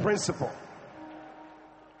a principle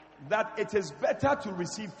that it is better to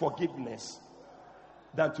receive forgiveness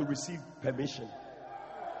than to receive permission.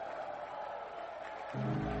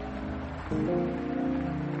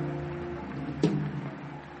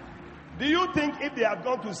 Do you think if they had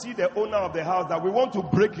gone to see the owner of the house that we want to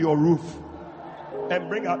break your roof and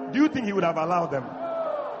bring out, do you think he would have allowed them?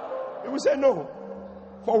 He would say no.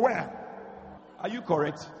 For where? Are you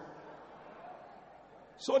correct?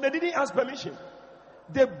 So they didn't ask permission.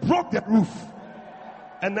 They broke the roof.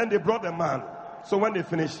 And then they brought the man. So when they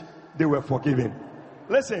finished, they were forgiven.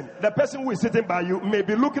 Listen, the person who is sitting by you may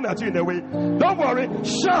be looking at you in a way. Don't worry.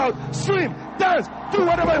 Shout, scream, dance, do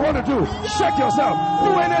whatever you want to do. Shake yourself.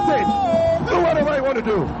 Do anything. Do whatever you want to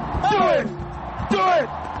do. Do it. Do it.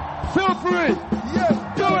 Feel free.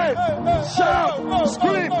 Do it. Shout,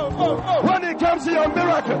 scream. When it comes to your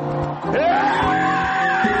miracle.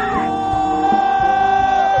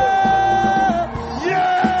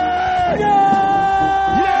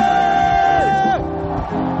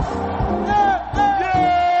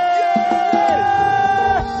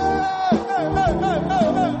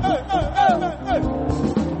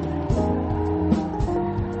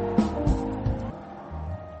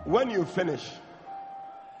 When you finish,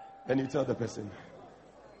 then you tell the person,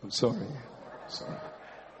 I'm sorry. Sorry.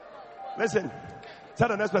 Listen, tell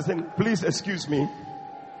the next person, please excuse me.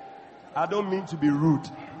 I don't mean to be rude.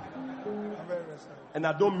 And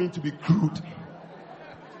I don't mean to be crude.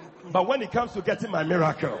 But when it comes to getting my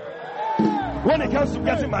miracle, when it comes to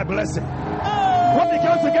getting my blessing, when it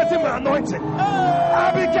comes to getting my anointing,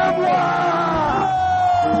 I become one.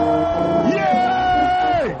 Yeah!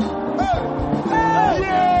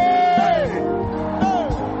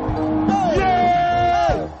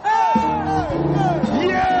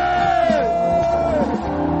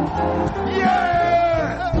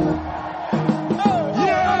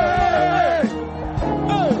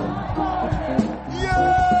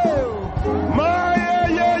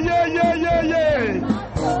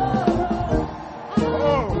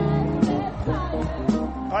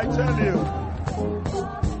 I tell you.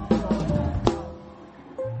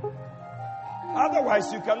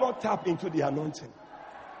 Otherwise, you cannot tap into the anointing.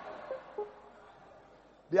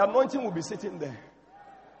 The anointing will be sitting there.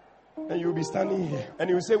 And you'll be standing here. And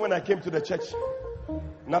you will say, when I came to the church,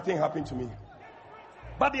 nothing happened to me.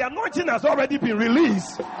 But the anointing has already been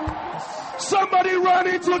released. Somebody run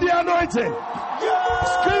into the anointing.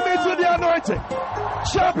 Scream into the anointing.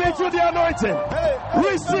 Jump into the anointing.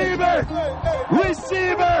 Receive it.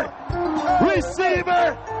 Receive it. Receive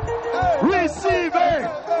it. Receive it.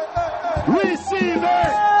 Receive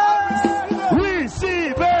it.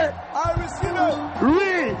 Receive it. I receive it.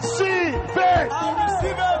 Receive it. I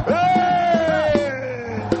receive it. Hey.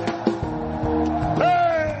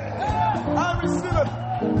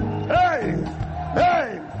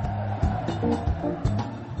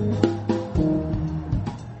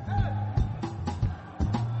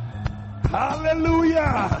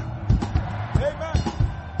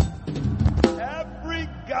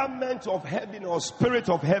 garment of heaven or spirit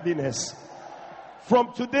of heaviness,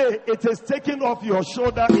 from today it is taken off your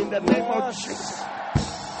shoulder in the name of Jesus.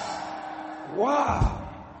 Wow.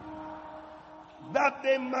 That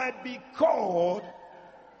they might be called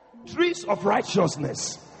trees of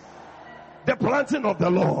righteousness, the planting of the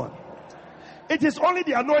Lord. It is only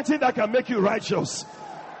the anointing that can make you righteous.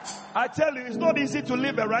 I tell you, it's not easy to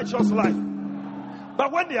live a righteous life.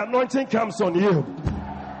 But when the anointing comes on you,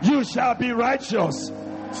 you shall be righteous.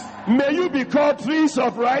 May you be called trees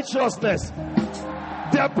of righteousness,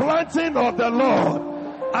 the planting of the Lord.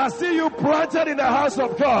 I see you planted in the house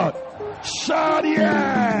of God. Shout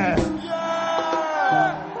yeah!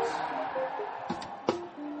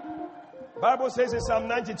 Bible says in Psalm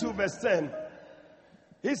 92 verse 10,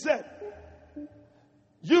 he said,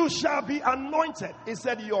 you shall be anointed. He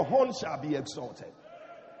said, your horn shall be exalted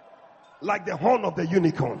like the horn of the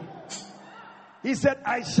unicorn. He said,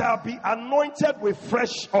 I shall be anointed with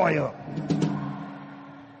fresh oil.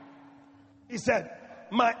 He said,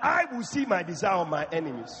 my eye will see my desire of my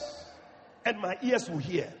enemies, and my ears will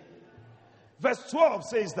hear. Verse 12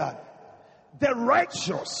 says that the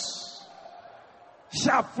righteous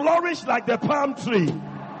shall flourish like the palm tree.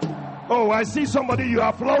 Oh, I see somebody, you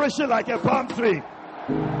are flourishing like a palm tree.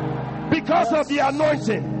 Because of the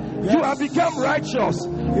anointing, you have become righteous.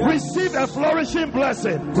 Receive a flourishing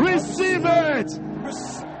blessing. Receive it.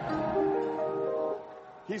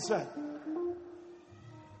 He said,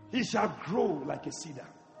 he shall grow like a cedar.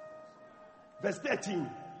 Verse 13,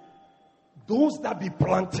 those that be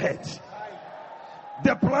planted,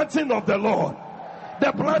 the planting of the Lord,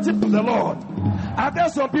 the planting of the Lord. Are there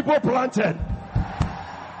some people planted?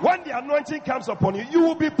 When the anointing comes upon you, you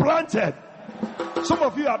will be planted. Some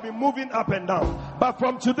of you have been moving up and down, but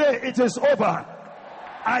from today it is over.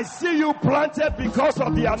 I see you planted because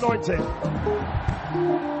of the anointing.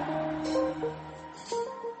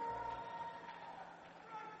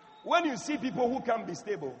 When you see people who can't be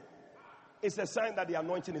stable, it's a sign that the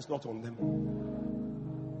anointing is not on them.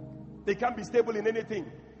 They can't be stable in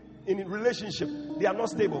anything. In a relationship, they are not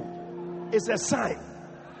stable. It's a sign.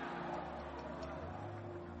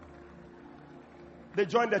 They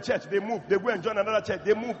join the church, they move, they go and join another church,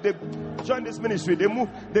 they move, they join this ministry, they move,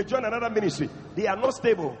 they join another ministry. They are not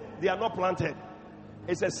stable, they are not planted.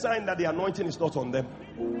 It's a sign that the anointing is not on them.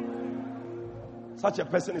 Such a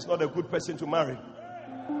person is not a good person to marry.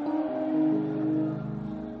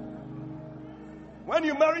 When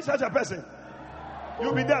you marry such a person,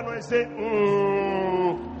 you'll be there and say,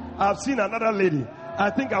 I've seen another lady. I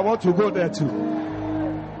think I want to go there too.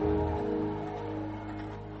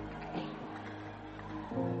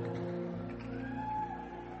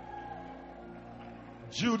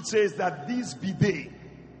 Jude says that these be they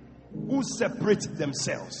who separate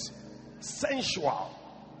themselves, sensual,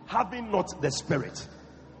 having not the spirit.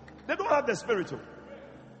 They don't have the spirit.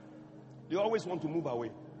 They always want to move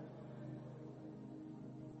away.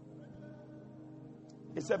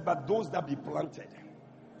 He said, but those that be planted,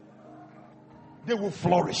 they will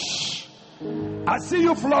flourish. I see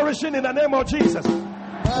you flourishing in the name of Jesus.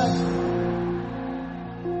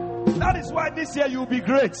 That is why this year you will be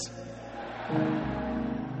great.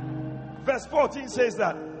 Verse 14 says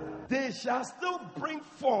that they shall still bring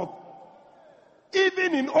forth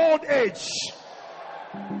even in old age.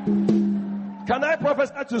 Can I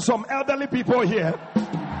prophesy to some elderly people here?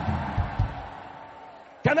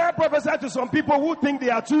 Can I prophesy to some people who think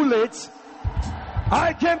they are too late?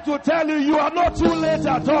 I came to tell you, you are not too late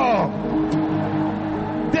at all.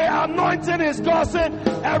 The anointing is causing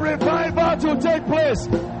a revival to take place.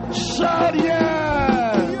 Shout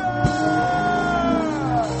yeah!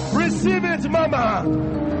 Receive it, mama.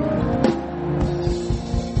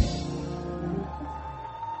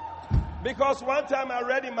 Because one time I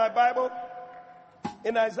read in my Bible,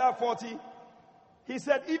 in Isaiah 40, he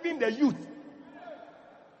said, even the youth,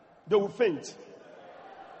 they will faint.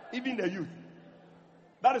 Even the youth.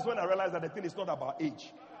 That is when I realized that the thing is not about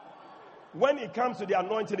age. When it comes to the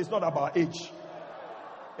anointing, it's not about age.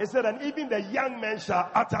 He said, and even the young men shall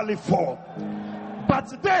utterly fall. But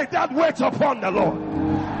they that wait upon the Lord,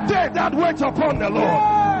 they that wait upon the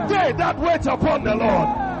Lord, they that wait upon the Lord,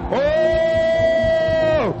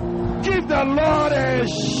 oh, give the Lord a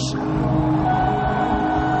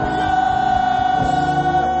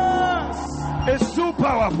It's too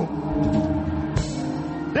powerful.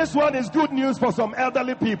 This one is good news for some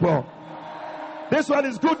elderly people. This one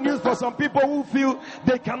is good news for some people who feel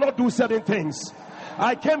they cannot do certain things.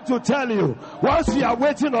 I came to tell you, once you are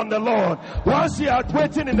waiting on the Lord, once you are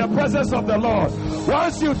waiting in the presence of the Lord,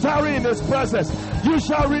 once you tarry in His presence, you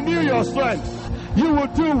shall renew your strength. You will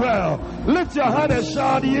do well. Lift your hand and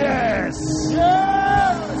shout, yes.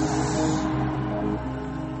 Yes.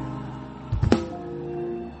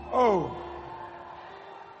 Oh.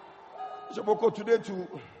 Shaboko, today too.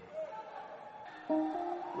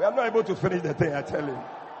 We are not able to finish the thing, I tell you.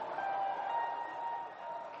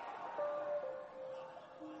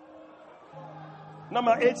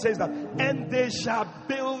 Number 8 says that, and they shall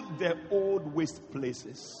build the old waste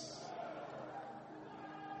places.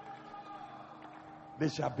 They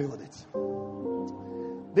shall build it.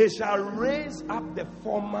 They shall raise up the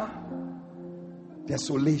former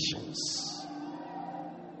desolations.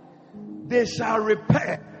 They shall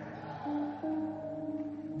repair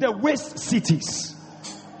the waste cities,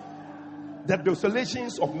 the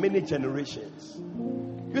desolations of many generations.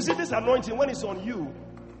 You see, this anointing, when it's on you,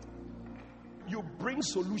 you bring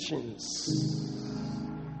solutions.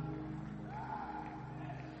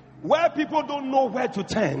 Where people don't know where to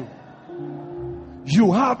turn,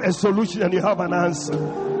 you have a solution and you have an answer.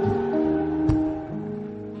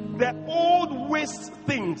 The old waste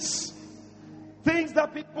things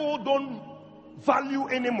that people don't value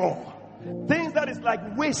anymore, things that is like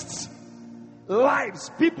waste lives,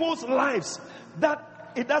 people's lives, that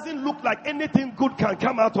it doesn't look like anything good can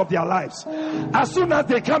come out of their lives. As soon as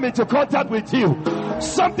they come into contact with you,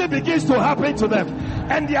 something begins to happen to them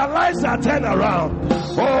and their lives are turned around.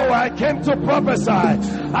 Oh, I came to prophesy.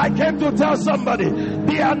 I came to tell somebody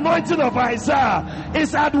the anointing of Isaiah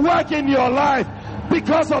is at work in your life.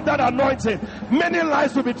 Because of that anointing, many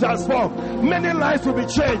lives will be transformed, many lives will be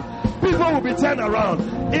changed, people will be turned around.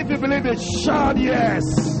 If you believe it, shout yes.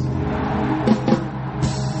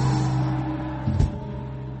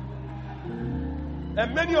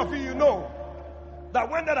 And many of you know that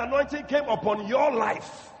when that anointing came upon your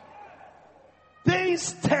life,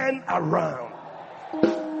 things turn around.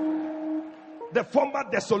 The former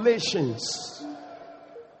desolations.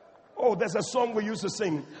 Oh, there's a song we used to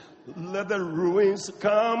sing. Let the ruins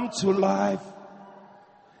come to life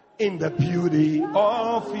in the beauty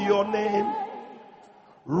of your name,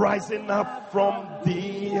 rising up from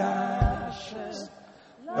the ashes,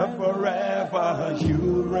 and forever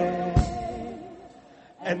you reign.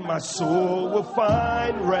 And my soul will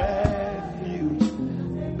find refuge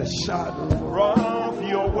in the shadow of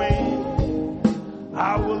your wing.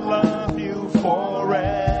 I will love you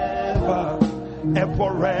forever and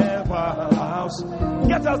forever.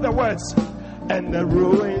 Get us the words. And the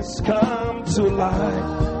ruins come to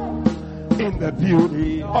life in the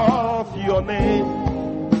beauty of your name,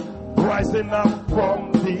 rising up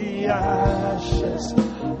from the ashes.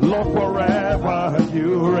 Lord, forever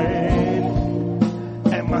you reign.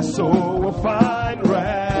 And my soul will find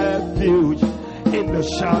refuge in the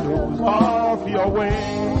shadows of your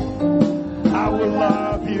wing. I will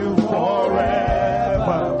love you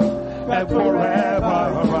forever and forever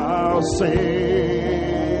I'll sing.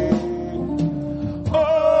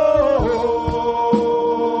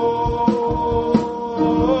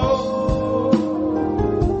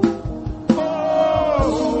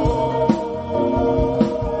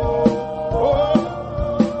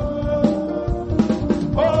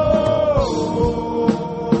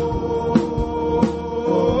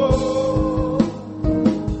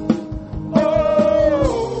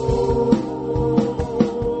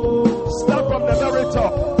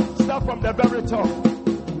 The very top.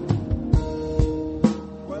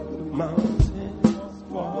 When the mountains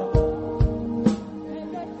fall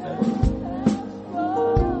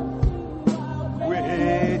with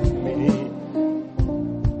me.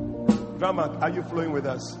 Drama, are you flowing with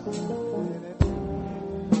us?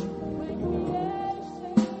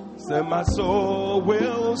 Say my soul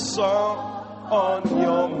will song on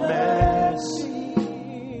your mercy.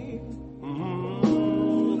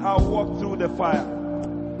 I'll walk through the fire.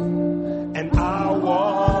 And I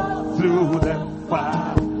walk through the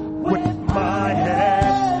fire with my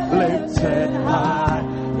head lifted high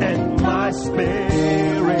and my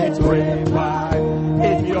spirit revived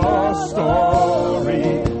in your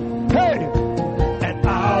story. Hey! And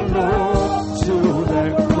I look to the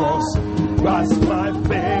cross as my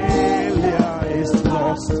failure is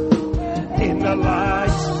lost in the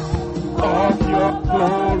light of your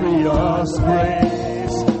glorious grace.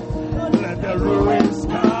 Let the ruins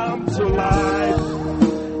come to life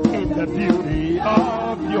in the beauty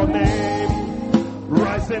of your name,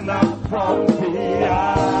 rising up from the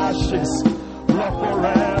ashes. Lord,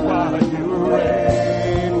 forever you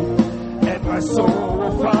reign, and my soul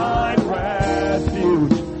will find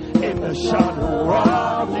refuge in the shadow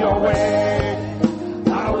of your wing.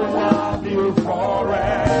 I will love you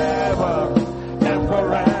forever and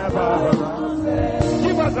forever.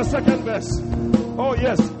 Give us the second verse. Oh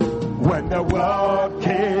yes. When the world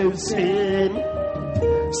caves in,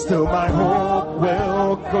 still my hope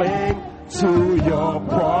will cling to your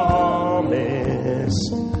promise.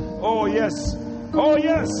 Oh yes, oh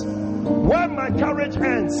yes. When my courage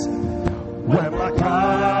ends, when my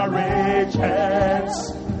courage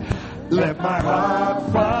ends, let my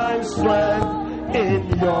heart find strength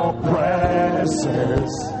in your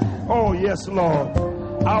presence. Oh yes, Lord.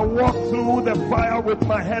 I'll walk through the fire with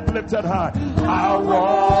my head lifted high. I'll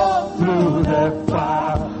walk through the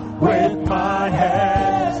fire with my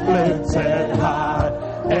head lifted high,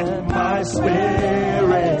 and my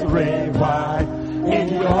spirit revive in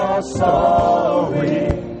your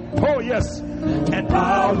story. Oh yes. And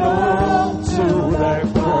I'll look to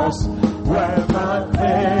the cross where my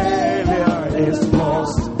failure is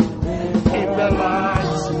lost, in the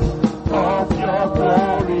light of your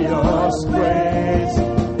glorious grace.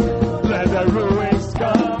 Let the ruins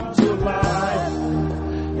come to life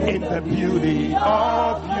in the beauty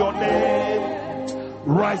of your name,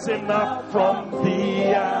 rising up from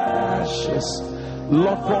the ashes.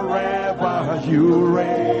 Lord, forever you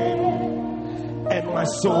reign, and my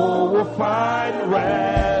soul will find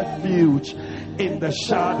refuge in the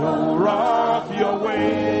shadow of your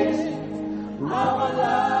ways. I will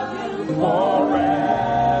love you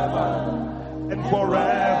forever, and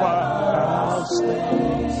forever I'll stay.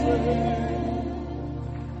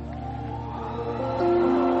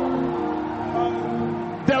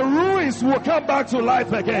 The ruins will come back to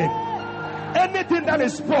life again. Anything that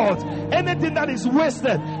is spoiled, anything that is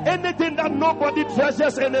wasted, anything that nobody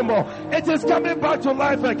treasures anymore, it is coming back to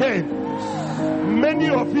life again. Many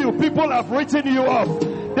of you, people have written you off.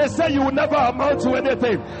 They say you will never amount to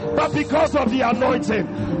anything. But because of the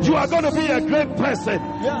anointing, you are going to be a great person.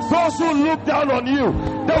 Yes. Those who look down on you,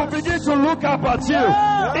 they will begin to look up at you.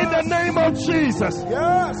 Yes. In the name of Jesus.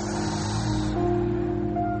 Yes.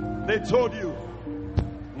 They told you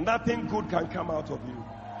nothing good can come out of you.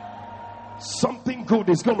 Something good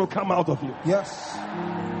is going to come out of you. Yes.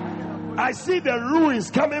 I see the ruins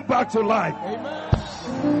coming back to life. Amen.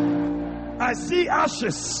 I see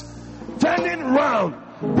ashes turning round,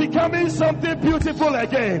 becoming something beautiful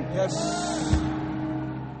again. Yes.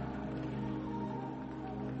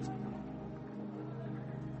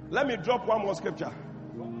 Let me drop one more scripture,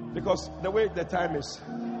 because the way the time is,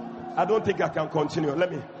 I don't think I can continue.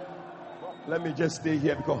 Let me just stay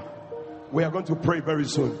here, because we are going to pray very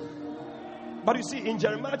soon. But you see, in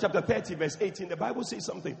Jeremiah chapter 30 verse 18, the Bible says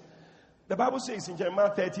something. The Bible says in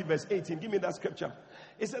Jeremiah 30 verse 18, give me that scripture.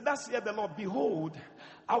 It said, thus saith the Lord, behold,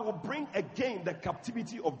 I will bring again the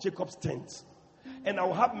captivity of Jacob's tents, and I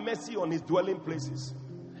will have mercy on his dwelling places.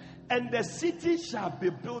 And the city shall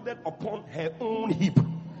be builded upon her own heap.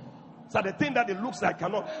 So the thing that it looks like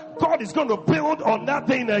cannot, God is going to build on that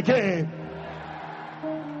thing again.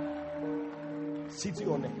 City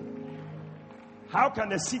on a heap. How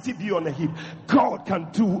can a city be on a heap? God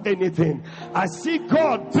can do anything. I see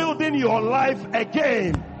God building your life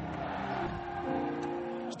again.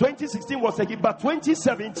 2016 was a heap, but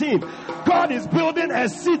 2017, God is building a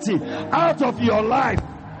city out of your life.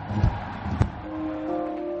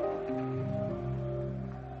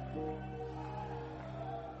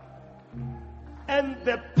 And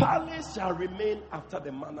the palace shall remain after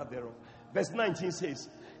the manner thereof. Verse 19 says,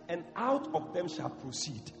 and out of them shall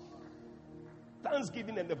proceed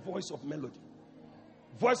thanksgiving and the voice of melody,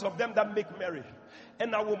 voice of them that make merry.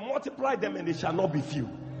 And I will multiply them, and they shall not be few.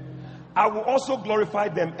 I will also glorify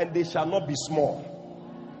them, and they shall not be small.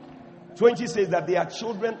 20 says that their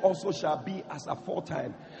children also shall be as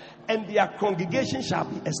aforetime, and their congregation shall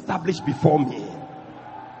be established before me.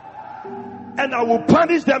 And I will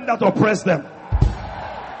punish them that oppress them.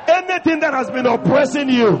 Anything that has been oppressing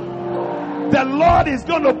you, the Lord is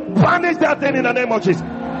going to punish that thing in the name of Jesus.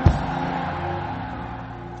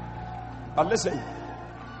 But listen,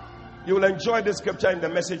 you will enjoy this scripture in the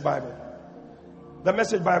Message Bible. The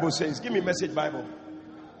Message Bible says, give me Message Bible.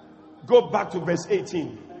 Go back to verse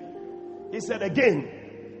 18. He said again,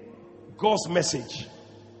 God's message.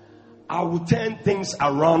 I will turn things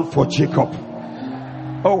around for Jacob.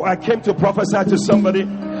 Oh, I came to prophesy to somebody.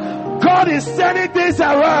 God is turning things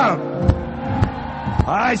around.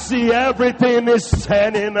 I see everything is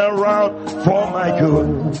turning around for my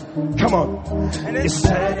good. Come on. And it's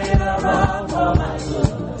turning around for my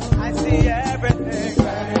good. I see everything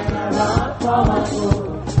turning around for my good.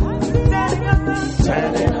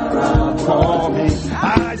 Turning around for me.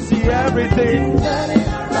 I see everything turning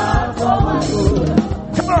around for my good.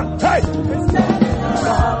 Come on, hey. It's turning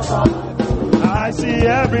around for my good. I see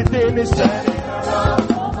everything is turning around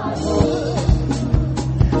for my good.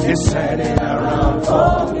 It's turning around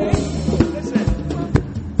for me. Listen.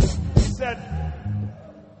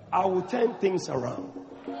 I will turn things around.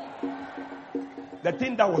 The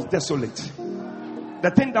thing that was desolate,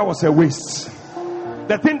 the thing that was a waste,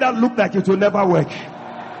 the thing that looked like it will never work.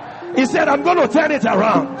 He said, I'm going to turn it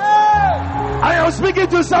around. I am speaking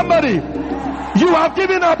to somebody. You have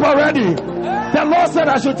given up already. The Lord said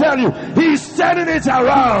I should tell you, He's turning it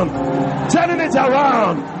around. Turning it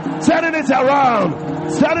around. Turning it around.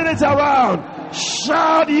 Turning it around.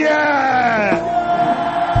 Shout yeah.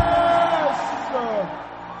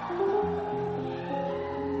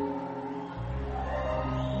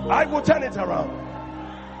 I will turn it around.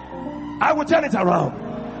 I will turn it around.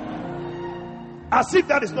 As if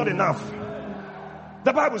that is not enough,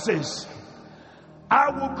 the Bible says, I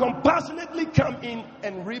will compassionately come in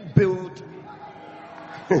and rebuild.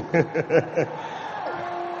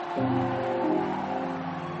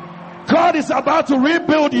 God is about to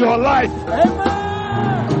rebuild your life.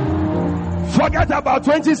 Forget about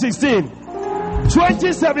 2016.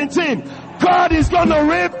 2017. God is going to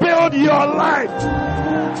rebuild your life.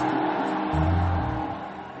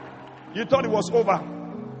 You thought it was over.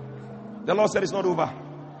 The Lord said it's not over.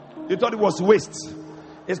 You thought it was waste.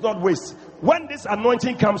 It's not waste. When this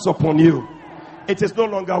anointing comes upon you, it is no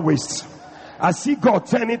longer waste. I see God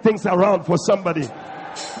turning things around for somebody.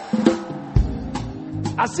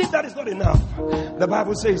 I see that is not enough. The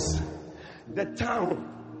Bible says the town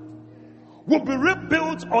will be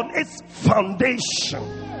rebuilt on its foundation.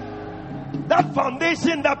 That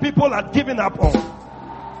foundation that people had given up on.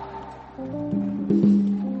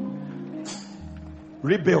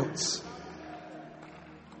 Rebuilt.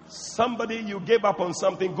 Somebody, you gave up on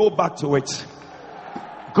something, go back to it.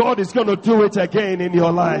 God is going to do it again in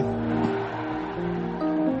your life.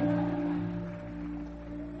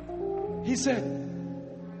 He said,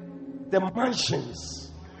 the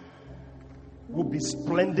mansions will be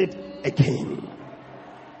splendid again.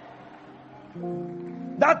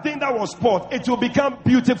 That thing that was poor, it will become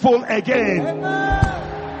beautiful again.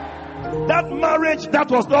 That marriage that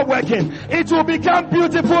was not working, it will become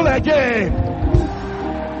beautiful again.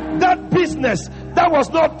 That business that was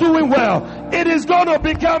not doing well, it is going to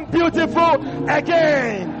become beautiful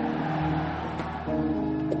again.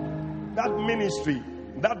 That ministry,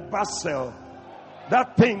 that parcel,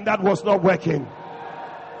 that thing that was not working,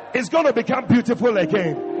 is going to become beautiful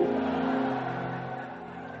again.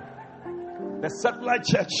 The satellite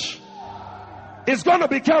church is going to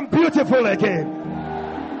become beautiful again.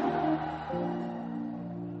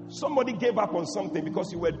 Somebody gave up on something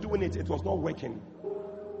because you were doing it, it was not working.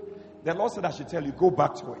 The Lord said I should tell you, go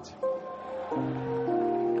back to it.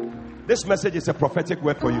 This message is a prophetic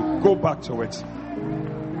word for you. Go back to it.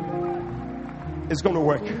 It's going to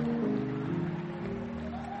work.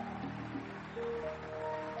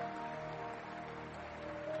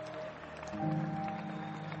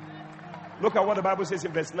 Look at what the Bible says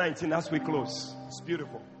in verse 19 as we close. It's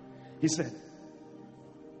beautiful. He said,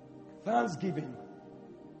 thanksgiving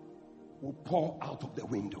will pour out of the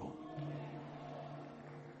window.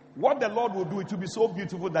 What the Lord will do, it will be so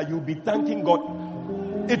beautiful that you'll be thanking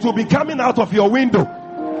God. It will be coming out of your window.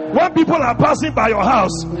 When people are passing by your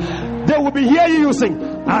house, they will be hearing you sing.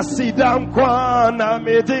 Asidam kwana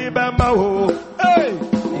mete bama. Hey.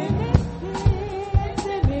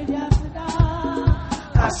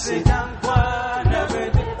 Asidam kwana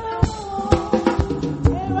mete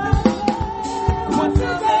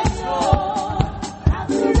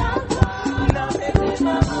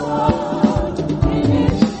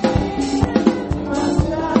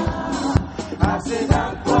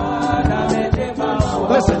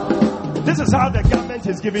Listen, this is how the garment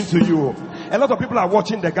is given to you. A lot of people are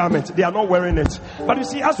watching the garment. They are not wearing it. But you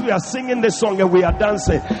see, as we are singing this song and we are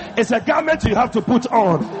dancing, it's a garment you have to put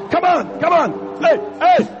on. Come on, come on. Hey,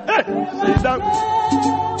 hey, hey. Sit down.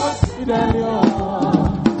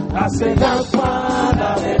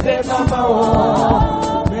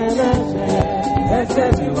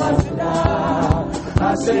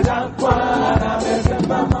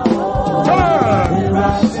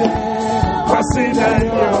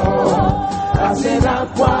 He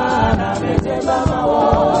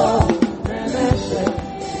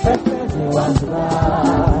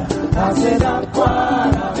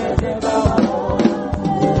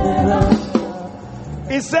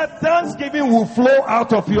said thanksgiving will flow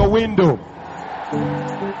out of your window.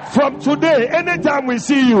 From today, anytime we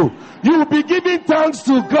see you, you will be giving thanks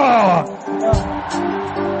to God.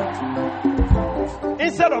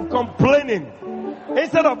 Instead of complaining,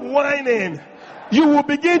 instead of whining, you will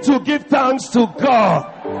begin to give thanks to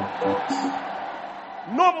God.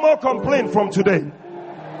 No more complaint from today.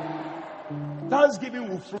 Thanksgiving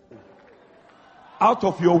will flow out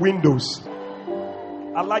of your windows.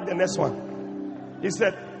 I like the next one. He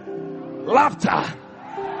said, Laughter.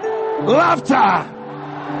 Laughter.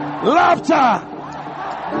 Laughter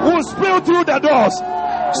will spill through the doors.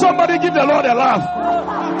 Somebody give the Lord a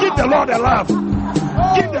laugh. Give the Lord a laugh.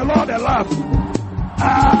 Give the Lord a laugh.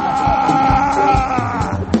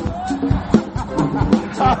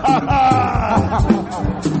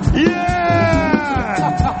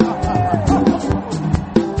 Yeah.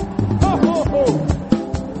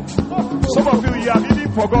 Some of you have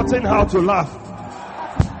even forgotten how to laugh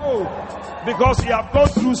because you have gone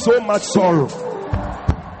through so much sorrow.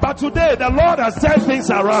 But today the Lord has turned things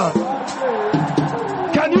around.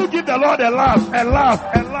 Can you give the Lord a laugh, a laugh,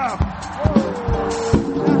 a laugh?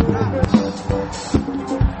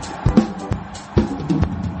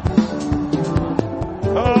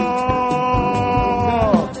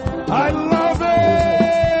 Oh, I love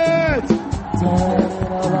it. Turn it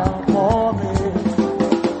around for me.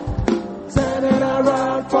 Turn it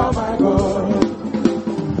around for my good.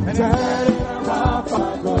 Turn it around for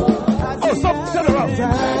my good. Oh, stop, turn around.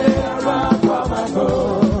 Turn it around for my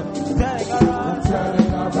good. Turn it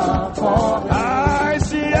around for me. I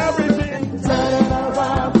see everything. Turn it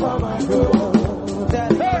around for my good.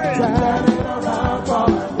 Turn it around for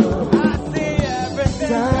my good. I see everything.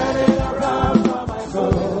 Turn it around for my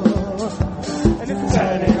good.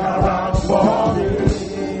 Turn it around for me.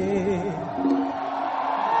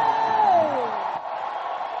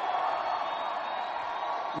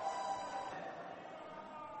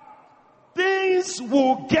 Things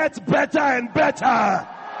will get better and better.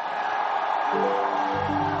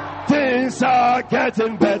 Things are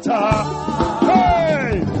getting better.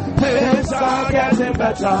 Hey, things are getting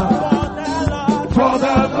better. For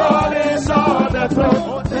the Lord is on the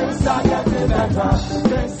throne. Things are getting better.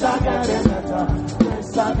 Things are getting better.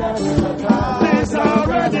 Things are getting better. Things are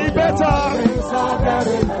already better. Things are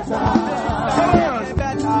getting better. Come on.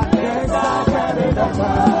 Things are getting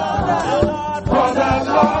better. For the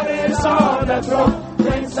Lord is on the throne.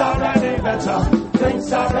 Things are already better.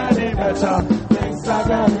 Things are already better. Things are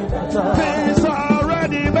getting better. Things are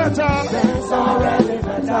already better. Things are already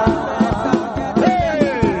better. Hey.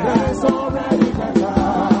 Things already better.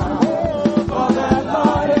 For the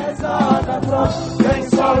Lord is on the throne.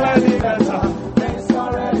 Things already better. Things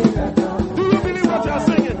already better. Do you believe what you're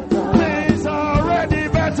singing? Things are already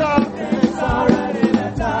better. Things already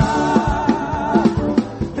better.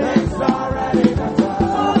 Things already better.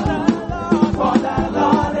 For the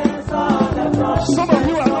Lord is on the throne. Some of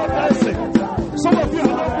you are not dancing. Some of you are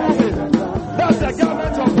not moving. That's the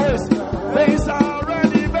garment of praise. Things are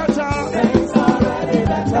already better. Things already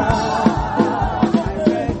better.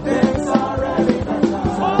 Things already better.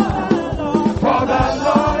 For the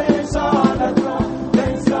Lord Things on the throne.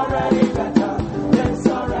 Things already better. Things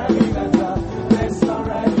already better. Things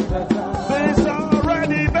already better. things are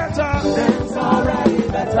already better. Things already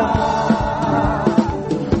better.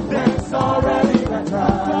 Things already better.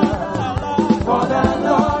 For the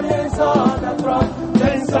Lord is on the throne.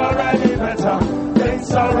 Things already better.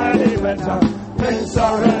 Things already better. Things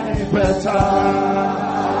already better.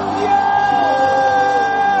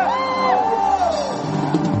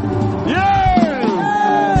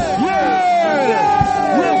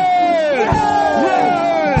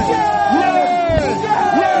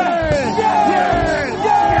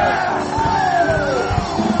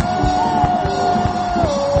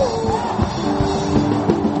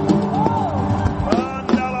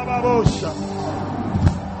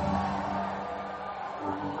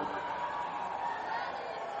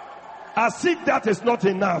 As if that is not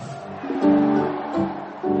enough,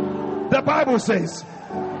 the Bible says,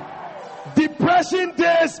 depression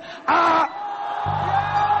days are.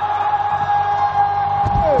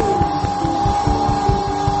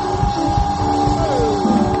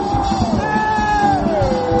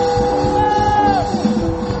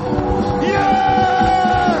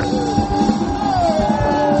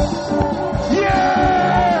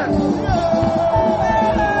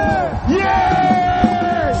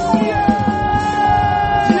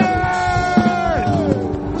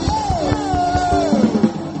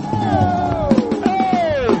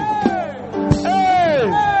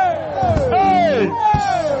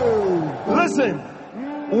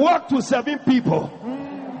 Walk to 7 people,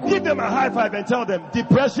 give them a high five and tell them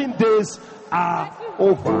depression days are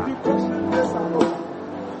over. Depression days are over.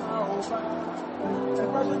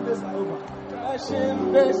 Depression days are over.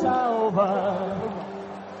 Depression days are over.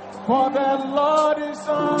 For the Lord is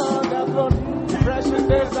on the throne. Depression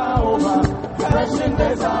days are over. Depression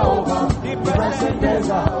days are over. Depression days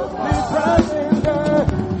are over.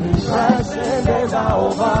 Depression days are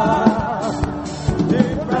over.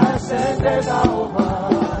 Depression days are over.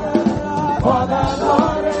 For the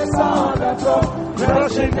Lord is on the throne.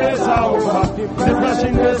 Depression days are over.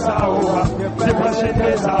 Depression days are over. Depression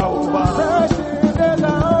days are over.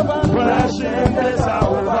 Depression days are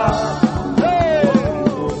over. Hey!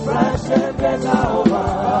 Depression days are over.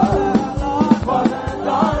 For the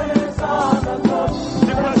Lord is on the throne.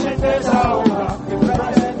 Depression days are over.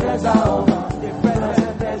 Depression days are over.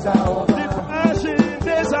 Depression days are over. Depression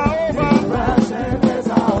days are over. Depression days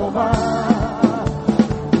are over.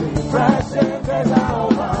 Depression days are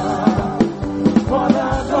over. For the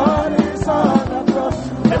Lord is on the throne.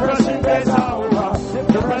 Depression days are over.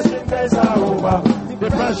 Depression days are over.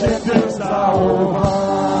 Depression days are over.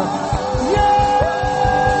 Yeah!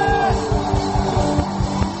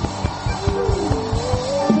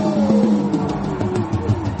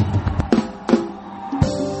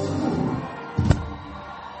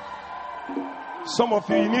 Some of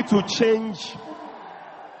you need to change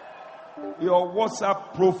your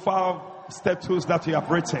WhatsApp profile status that you have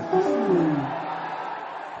written.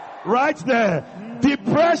 Right there.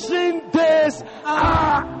 Depression days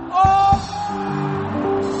are over.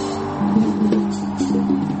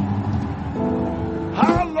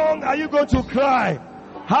 How long are you going to cry?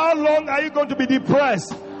 How long are you going to be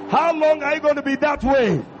depressed? How long are you going to be that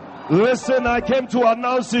way? Listen, I came to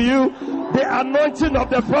announce to you the anointing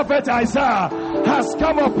of the prophet Isaiah has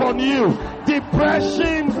come upon you.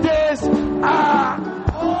 Depression days are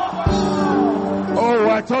over. Oh,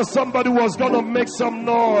 I thought somebody was going to make some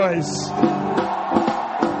noise.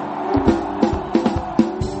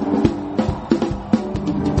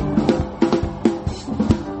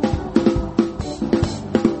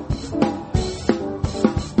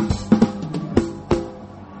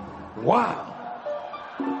 Wow.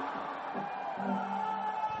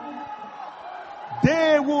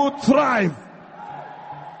 They will thrive.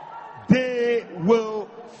 They will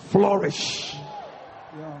flourish.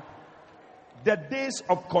 The days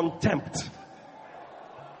of contempt,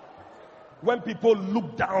 when people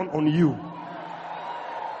look down on you,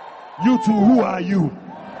 you too, who are you?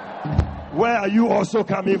 Where are you also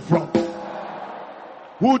coming from?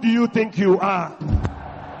 Who do you think you are?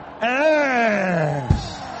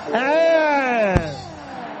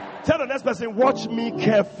 Tell the next person, watch me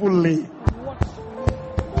carefully.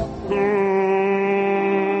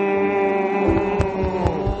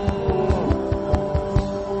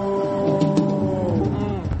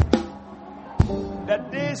 The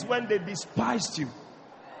days when they despised you,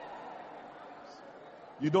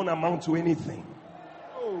 you don't amount to anything.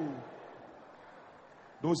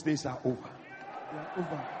 Those days are over.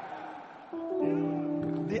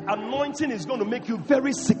 The anointing is going to make you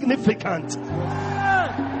very significant.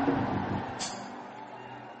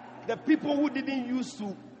 The people who didn't used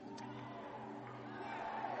to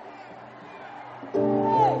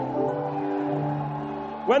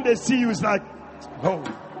when they see you, it's like, oh.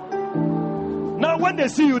 Now when they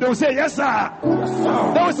see you, they'll say, yes, sir. Yes,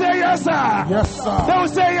 sir. They'll say, yes, sir. Yes, sir. They'll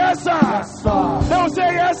say, yes, sir. Yes, sir. They'll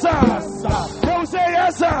say, yes, sir. Yes, sir. They'll say,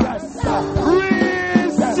 yes, sir. Yes, sir.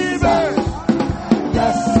 Receive it.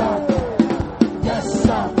 Yes, sir. Yes,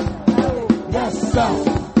 sir. Yes, sir.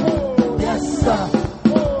 Yes, sir.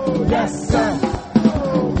 Yes, sir.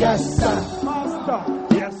 Yes, sir. Master.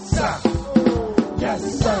 Yes, sir. Yes,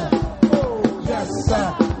 sir. Yes, sir.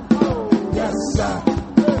 Yes, sir.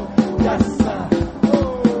 Yes, sir.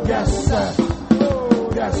 Yes, sir.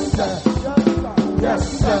 Yes, sir. Yes,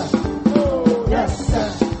 sir. Yes, sir.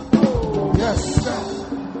 Yes, sir.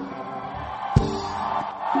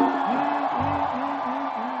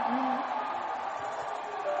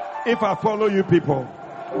 If I follow you people,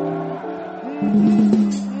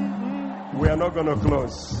 we are not going to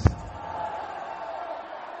close.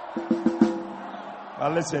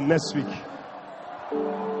 But listen, next week.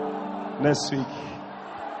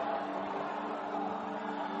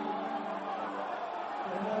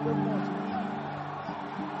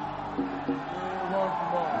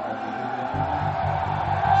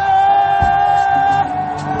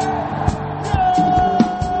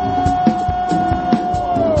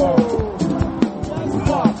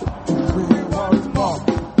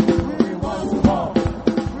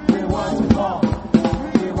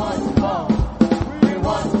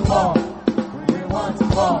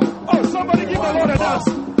 Oh, somebody give the Lord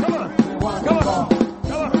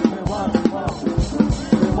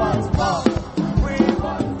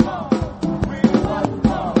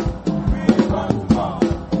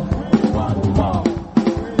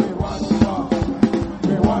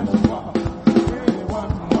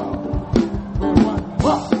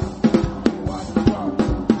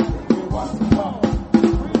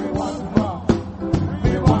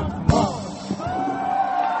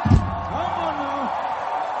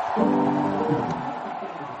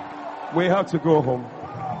have to go home.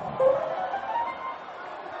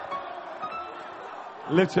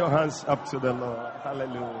 Lift your hands up to the Lord.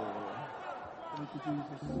 Hallelujah.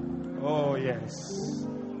 Oh, yes.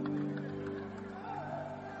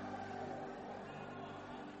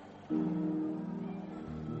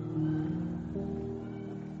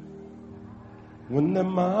 When the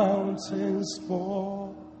mountains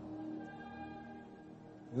fall,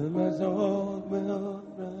 and my soul will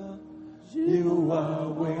run, you are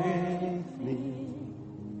with me.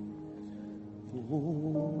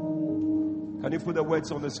 Oh. Can you put the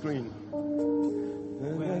words on the screen?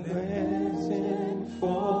 When the rain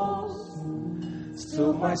falls,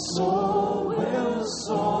 still my soul will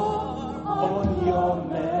soar on your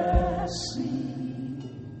mercy.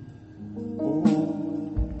 Oh.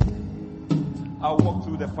 I'll walk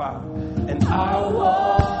through the fire, and I'll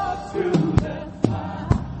walk through the fire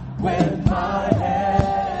with my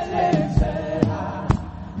head lifted high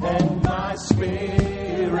and my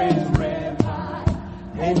spirit revive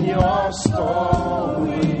in your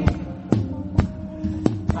story.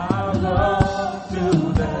 I'll walk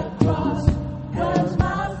through the cross, 'cause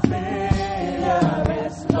my failure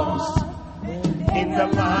is lost in the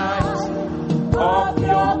light of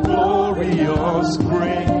your glorious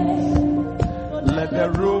grace. Let the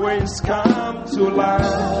ruins come to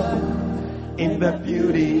life in the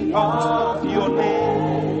beauty of your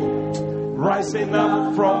name. Rising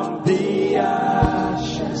up from the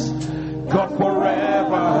ashes, God,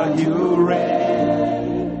 forever you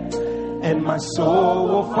reign. And my soul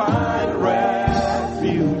will find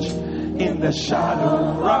refuge in the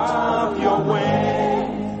shadow of your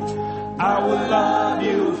wings. I will love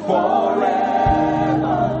you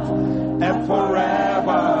forever, and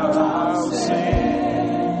forever I'll sing.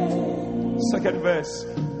 Second verse.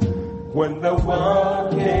 When the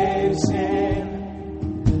world caves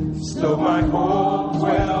in, still my hope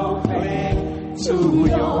will cling to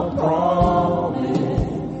your promise.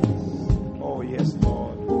 Oh yes,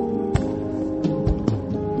 Lord.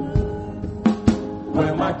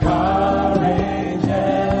 When my courage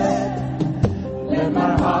ends, let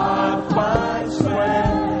my heart find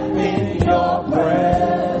strength in your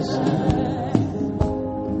presence.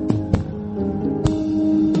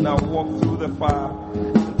 Now walk through the fire.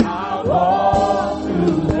 I'll walk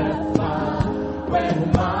through the fire with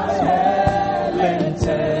my head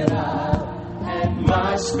lifted high and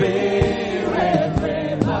my spirit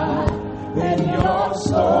revive in your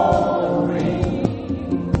story.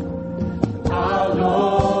 I'll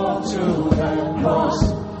look to the cross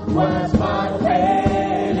where my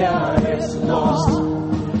failure is lost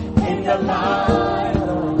in the light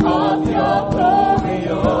of your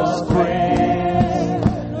glorious grace.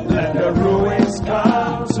 Let the ruins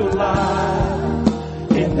come to life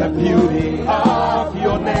in the beauty of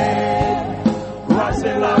your name.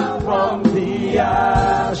 Rising up from the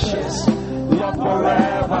ashes, Lord,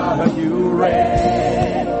 forever you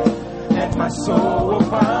reign. And my soul will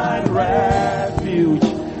find refuge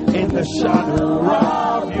in the shadow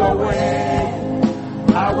of your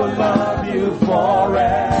wing. I will love you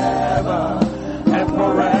forever, and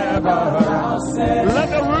forever I'll say.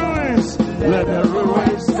 Let the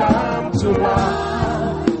ruins come to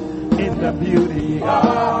life in the beauty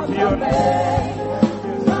of your name.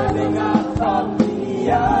 Rising up from the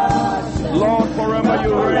ashes, Lord,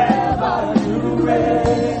 forever you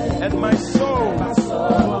reign. And my soul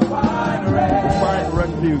will find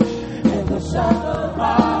refuge in the shadow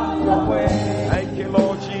of your way. Thank you,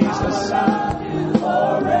 Lord Jesus. I love you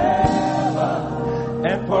forever,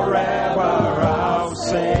 and forever I'll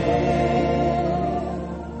sing.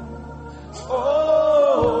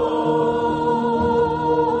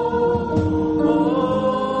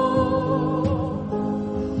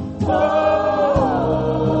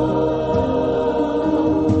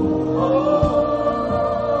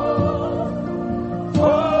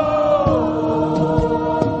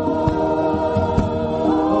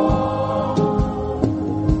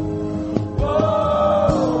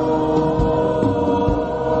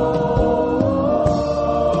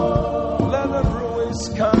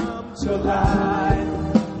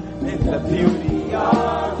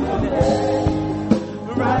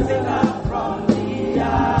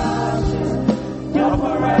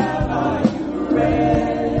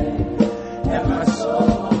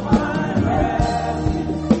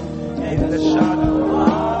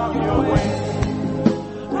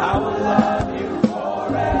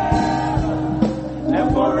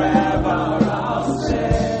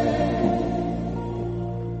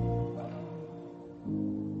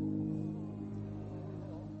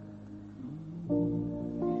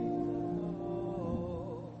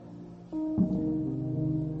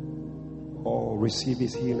 receive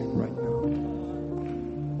his healing right now.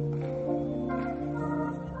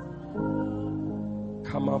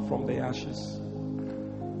 Come out from the ashes.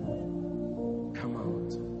 Come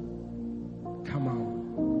out. Come out.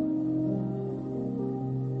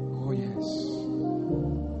 Oh, yes.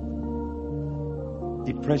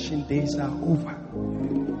 Depression days are over.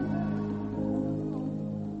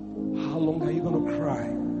 How long are you going to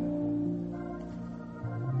cry?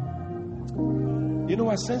 You know,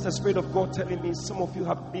 I sense the Spirit of God telling me some of you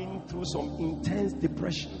have been through some intense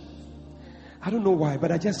depression. I don't know why,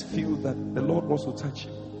 but I just feel that the Lord wants to touch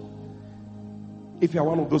you. If you are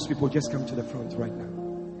one of those people, just come to the front right now.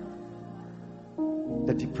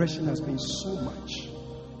 The depression has been so much,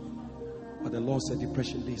 but the Lord said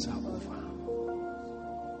depression days are over.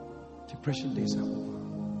 Depression days are over.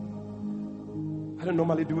 I don't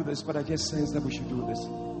normally do this, but I just sense that we should do this.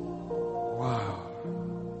 Wow.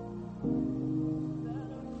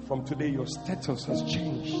 From today, your status has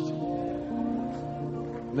changed.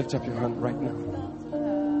 Lift up your hand right now.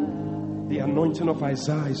 The anointing of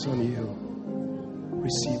Isaiah is on you.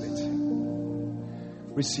 Receive it.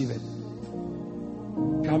 Receive it.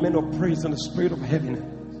 Garment of praise and the spirit of heaviness.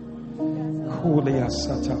 Holy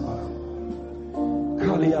Asataba.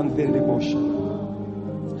 Kali and devotion.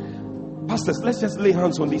 Pastors, let's just lay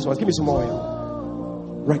hands on these ones. Give me some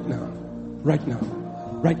oil. Right now. Right now.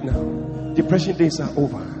 Right now. Depression days are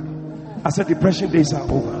over. I said depression days are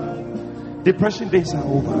over. Depression days are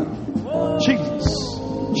over. Jesus.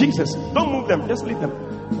 Jesus. Don't move them. Just leave them.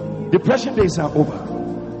 Depression days are over.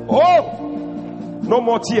 Oh! No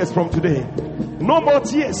more tears from today. No more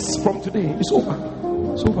tears from today. It's over.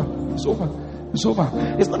 It's over. It's over. It's over.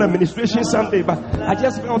 It's not administration Sunday, but I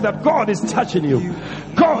just felt that God is touching you.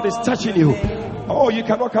 God is touching you. Oh, you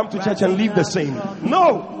cannot come to church and leave the same.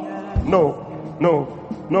 No. No. No.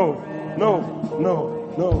 No. No.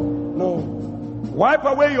 No. No. No. Wipe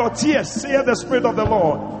away your tears, saith the Spirit of the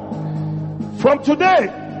Lord. From today,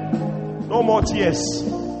 no more tears.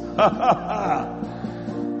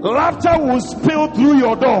 Laughter will spill through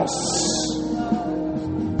your doors.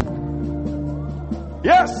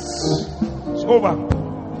 Yes, it's over.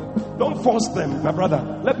 Don't force them, my brother.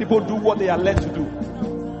 Let people do what they are led to do.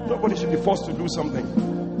 Nobody should be forced to do something.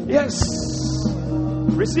 Yes,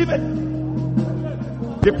 receive it.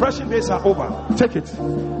 Depression days are over. Take it.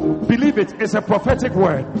 Believe it. It's a prophetic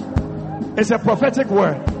word. It's a prophetic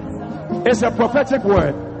word. It's a prophetic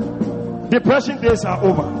word. Depression days are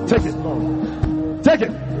over. Take it. Take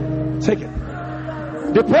it. Take it.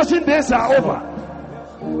 Depression days are over.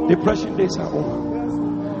 Depression days are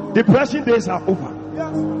over. Depression days are over.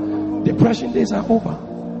 Depression days are over.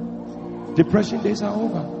 Depression days are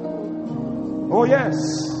over. Oh yes.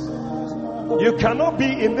 You cannot be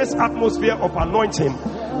in this atmosphere of anointing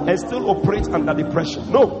and still operate under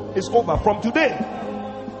depression. No, it's over. From today,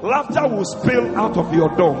 laughter will spill out of your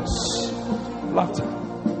doors. Laughter.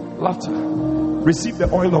 Laughter. Receive the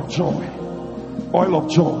oil of joy. Oil of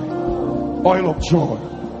joy. Oil of joy.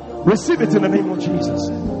 Receive it in the name of Jesus.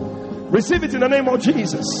 Receive it in the name of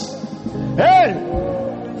Jesus. Hey!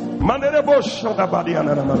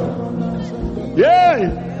 Yay!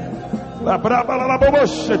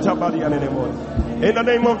 In the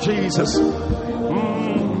name of Jesus.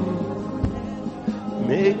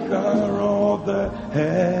 Maker of the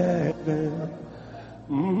heaven.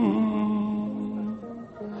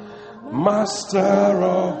 Master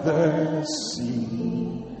of the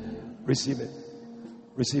sea. Receive it.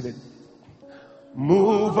 Receive it.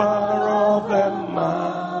 Mover of the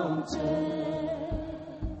mountain.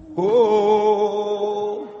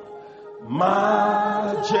 Oh,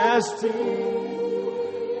 majesty.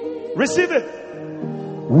 Receive it.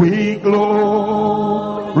 We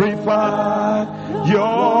glorify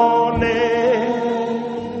your name.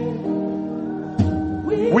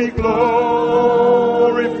 We glorify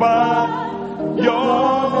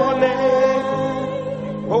your name.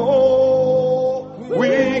 Oh,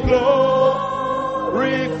 we glorify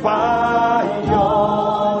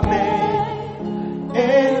your name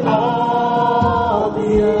in all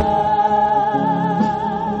the earth.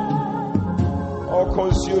 All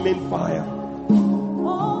consuming fire.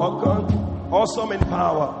 Awesome in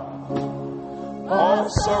power.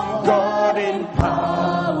 Awesome God in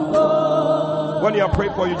power. When you are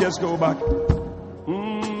praying for, you just go back.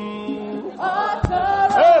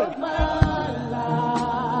 Hey.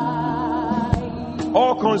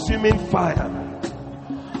 All consuming fire.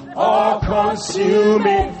 All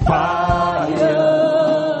consuming fire.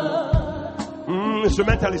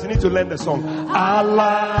 Instrumentalists, you need to learn the song.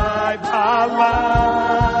 Alive, alive.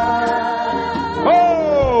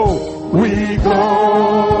 Oh, we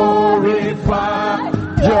glorify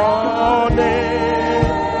your name.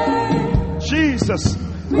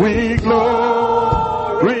 We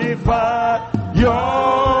glorify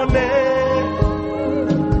your name.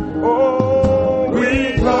 Oh,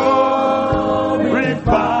 we glorify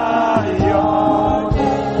your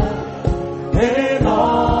name in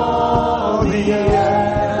all the earth.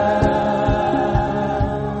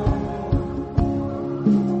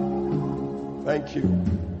 Thank you.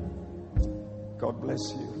 God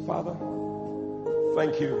bless you. Father,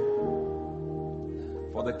 thank you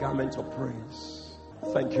for the garment of praise.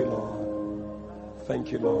 Thank you, Lord.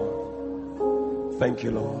 Thank you, Lord. Thank you,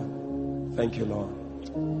 Lord. Thank you, Lord.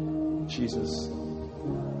 Jesus.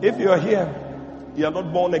 If you are here, you are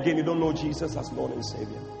not born again, you don't know Jesus as Lord and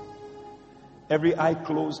Savior. Every eye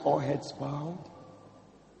closed, all heads bowed.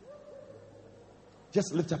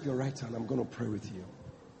 Just lift up your right hand. I'm going to pray with you.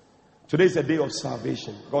 Today is a day of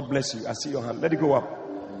salvation. God bless you. I see your hand. Let it go up.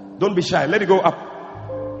 Don't be shy. Let it go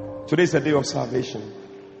up. Today is a day of salvation.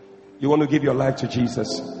 You want to give your life to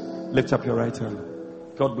Jesus? Lift up your right hand.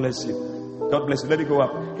 God bless you. God bless you. Let it go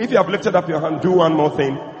up. If you have lifted up your hand, do one more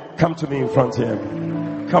thing. Come to me in front here.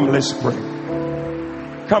 Come, let's pray.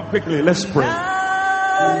 Come quickly, let's pray.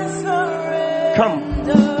 Come.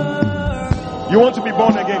 You want to be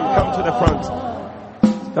born again? Come to the front.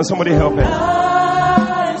 Can somebody help him?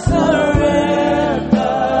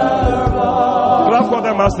 Clap for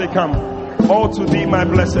them as they come. All to thee, my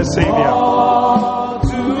blessed Savior. All to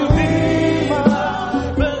thee,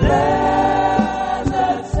 my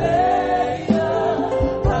blessed Savior.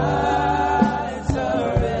 I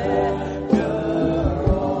surrender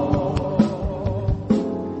all.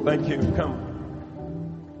 Thank you.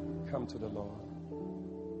 Come. Come to the Lord.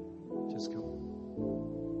 Just come.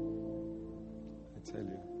 I tell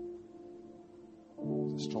you.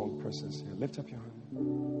 There's a strong presence here. Lift up your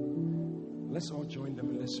hand. Let's all join them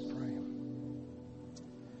and let's pray.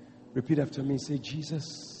 Repeat after me. Say,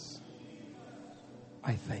 Jesus,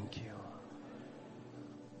 I thank you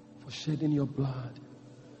for shedding your blood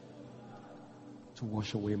to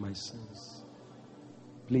wash away my sins.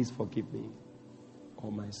 Please forgive me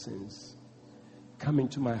all my sins. Come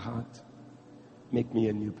into my heart. Make me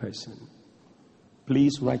a new person.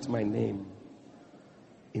 Please write my name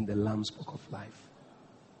in the Lamb's Book of Life.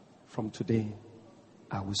 From today,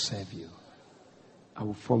 I will serve you. I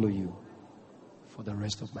will follow you for the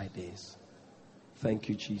rest of my days. Thank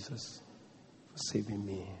you, Jesus, for saving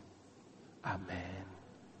me. Amen.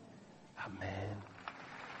 Amen.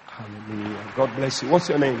 Hallelujah. God bless you. What's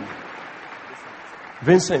your name?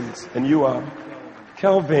 Vincent. And you are?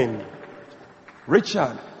 Kelvin.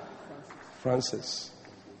 Richard. Francis.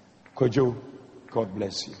 Kojo. God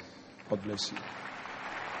bless you. God bless you.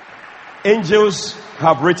 Angels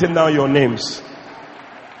have written down your names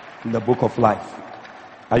in the book of life.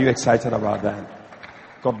 Are you excited about that?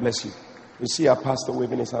 God bless you. You see our pastor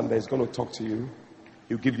waving his hand there. He's going to talk to you.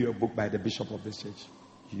 He'll give you a book by the bishop of this church.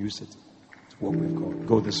 You use it to walk with God.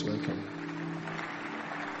 Go this way. Come.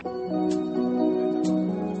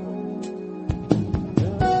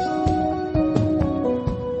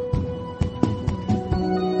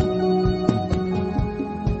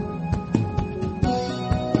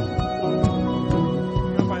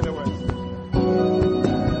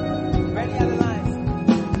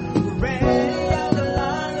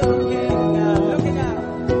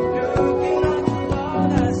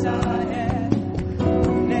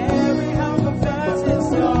 Every house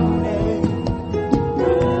confesses your name.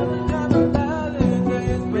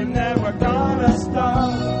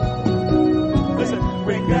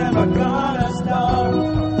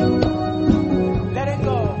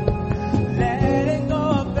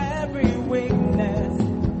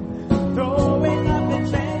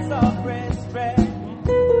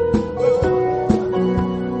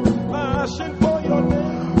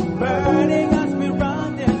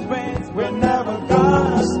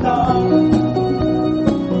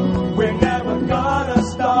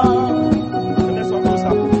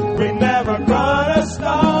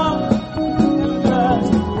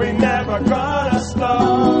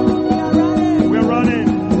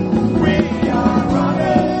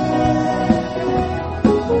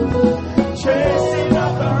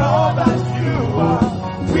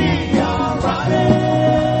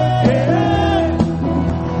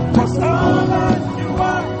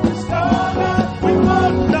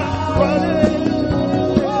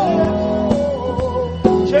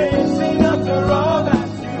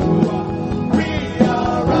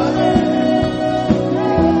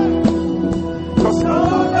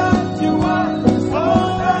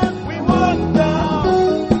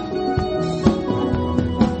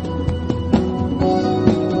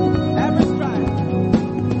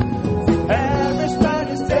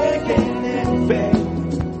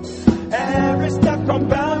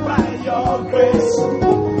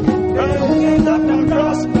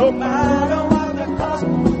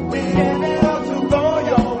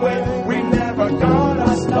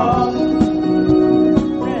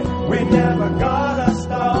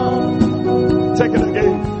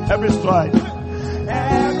 every stride.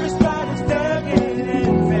 Every stride is taken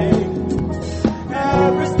in vain.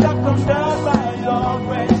 Every step comes down by your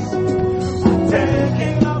grace.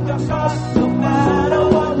 Taking up the cost, no matter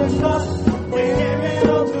what the cost. We're giving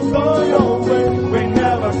up to go your way. We're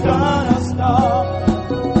never gonna stop.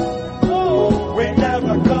 Oh, we're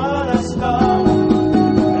never gonna stop.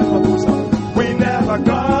 We're never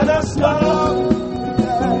gonna stop.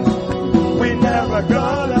 We're never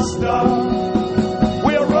gonna stop.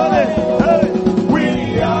 We are running. Hey,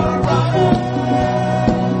 we are running.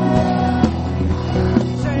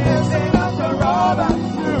 Chasing after all that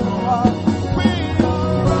you are. We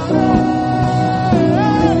are running.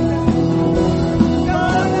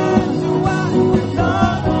 Gonna do what we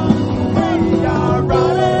done. We are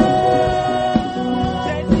running.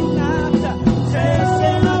 Chasing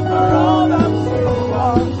after all that you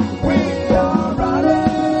are. We are running.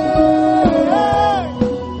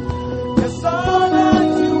 It's all that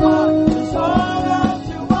you want. It's all that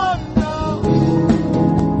you want now.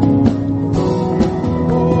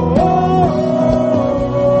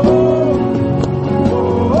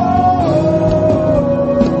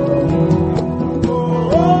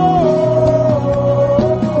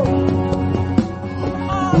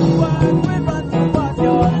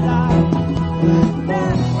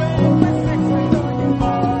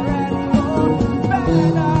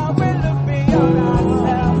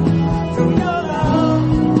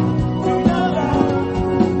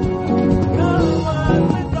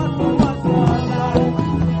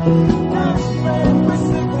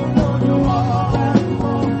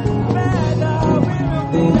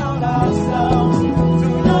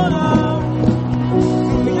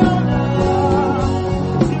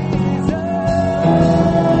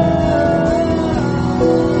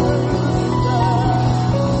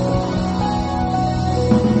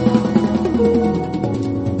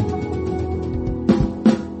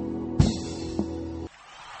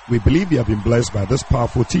 We believe you have been blessed by this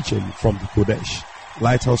powerful teaching from the Kodesh,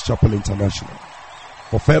 Lighthouse Chapel International.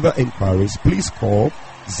 For further inquiries, please call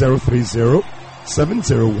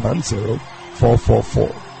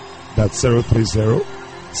 030-7010-444. That's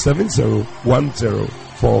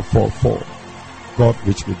 030-7010-444. God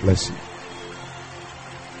richly bless you.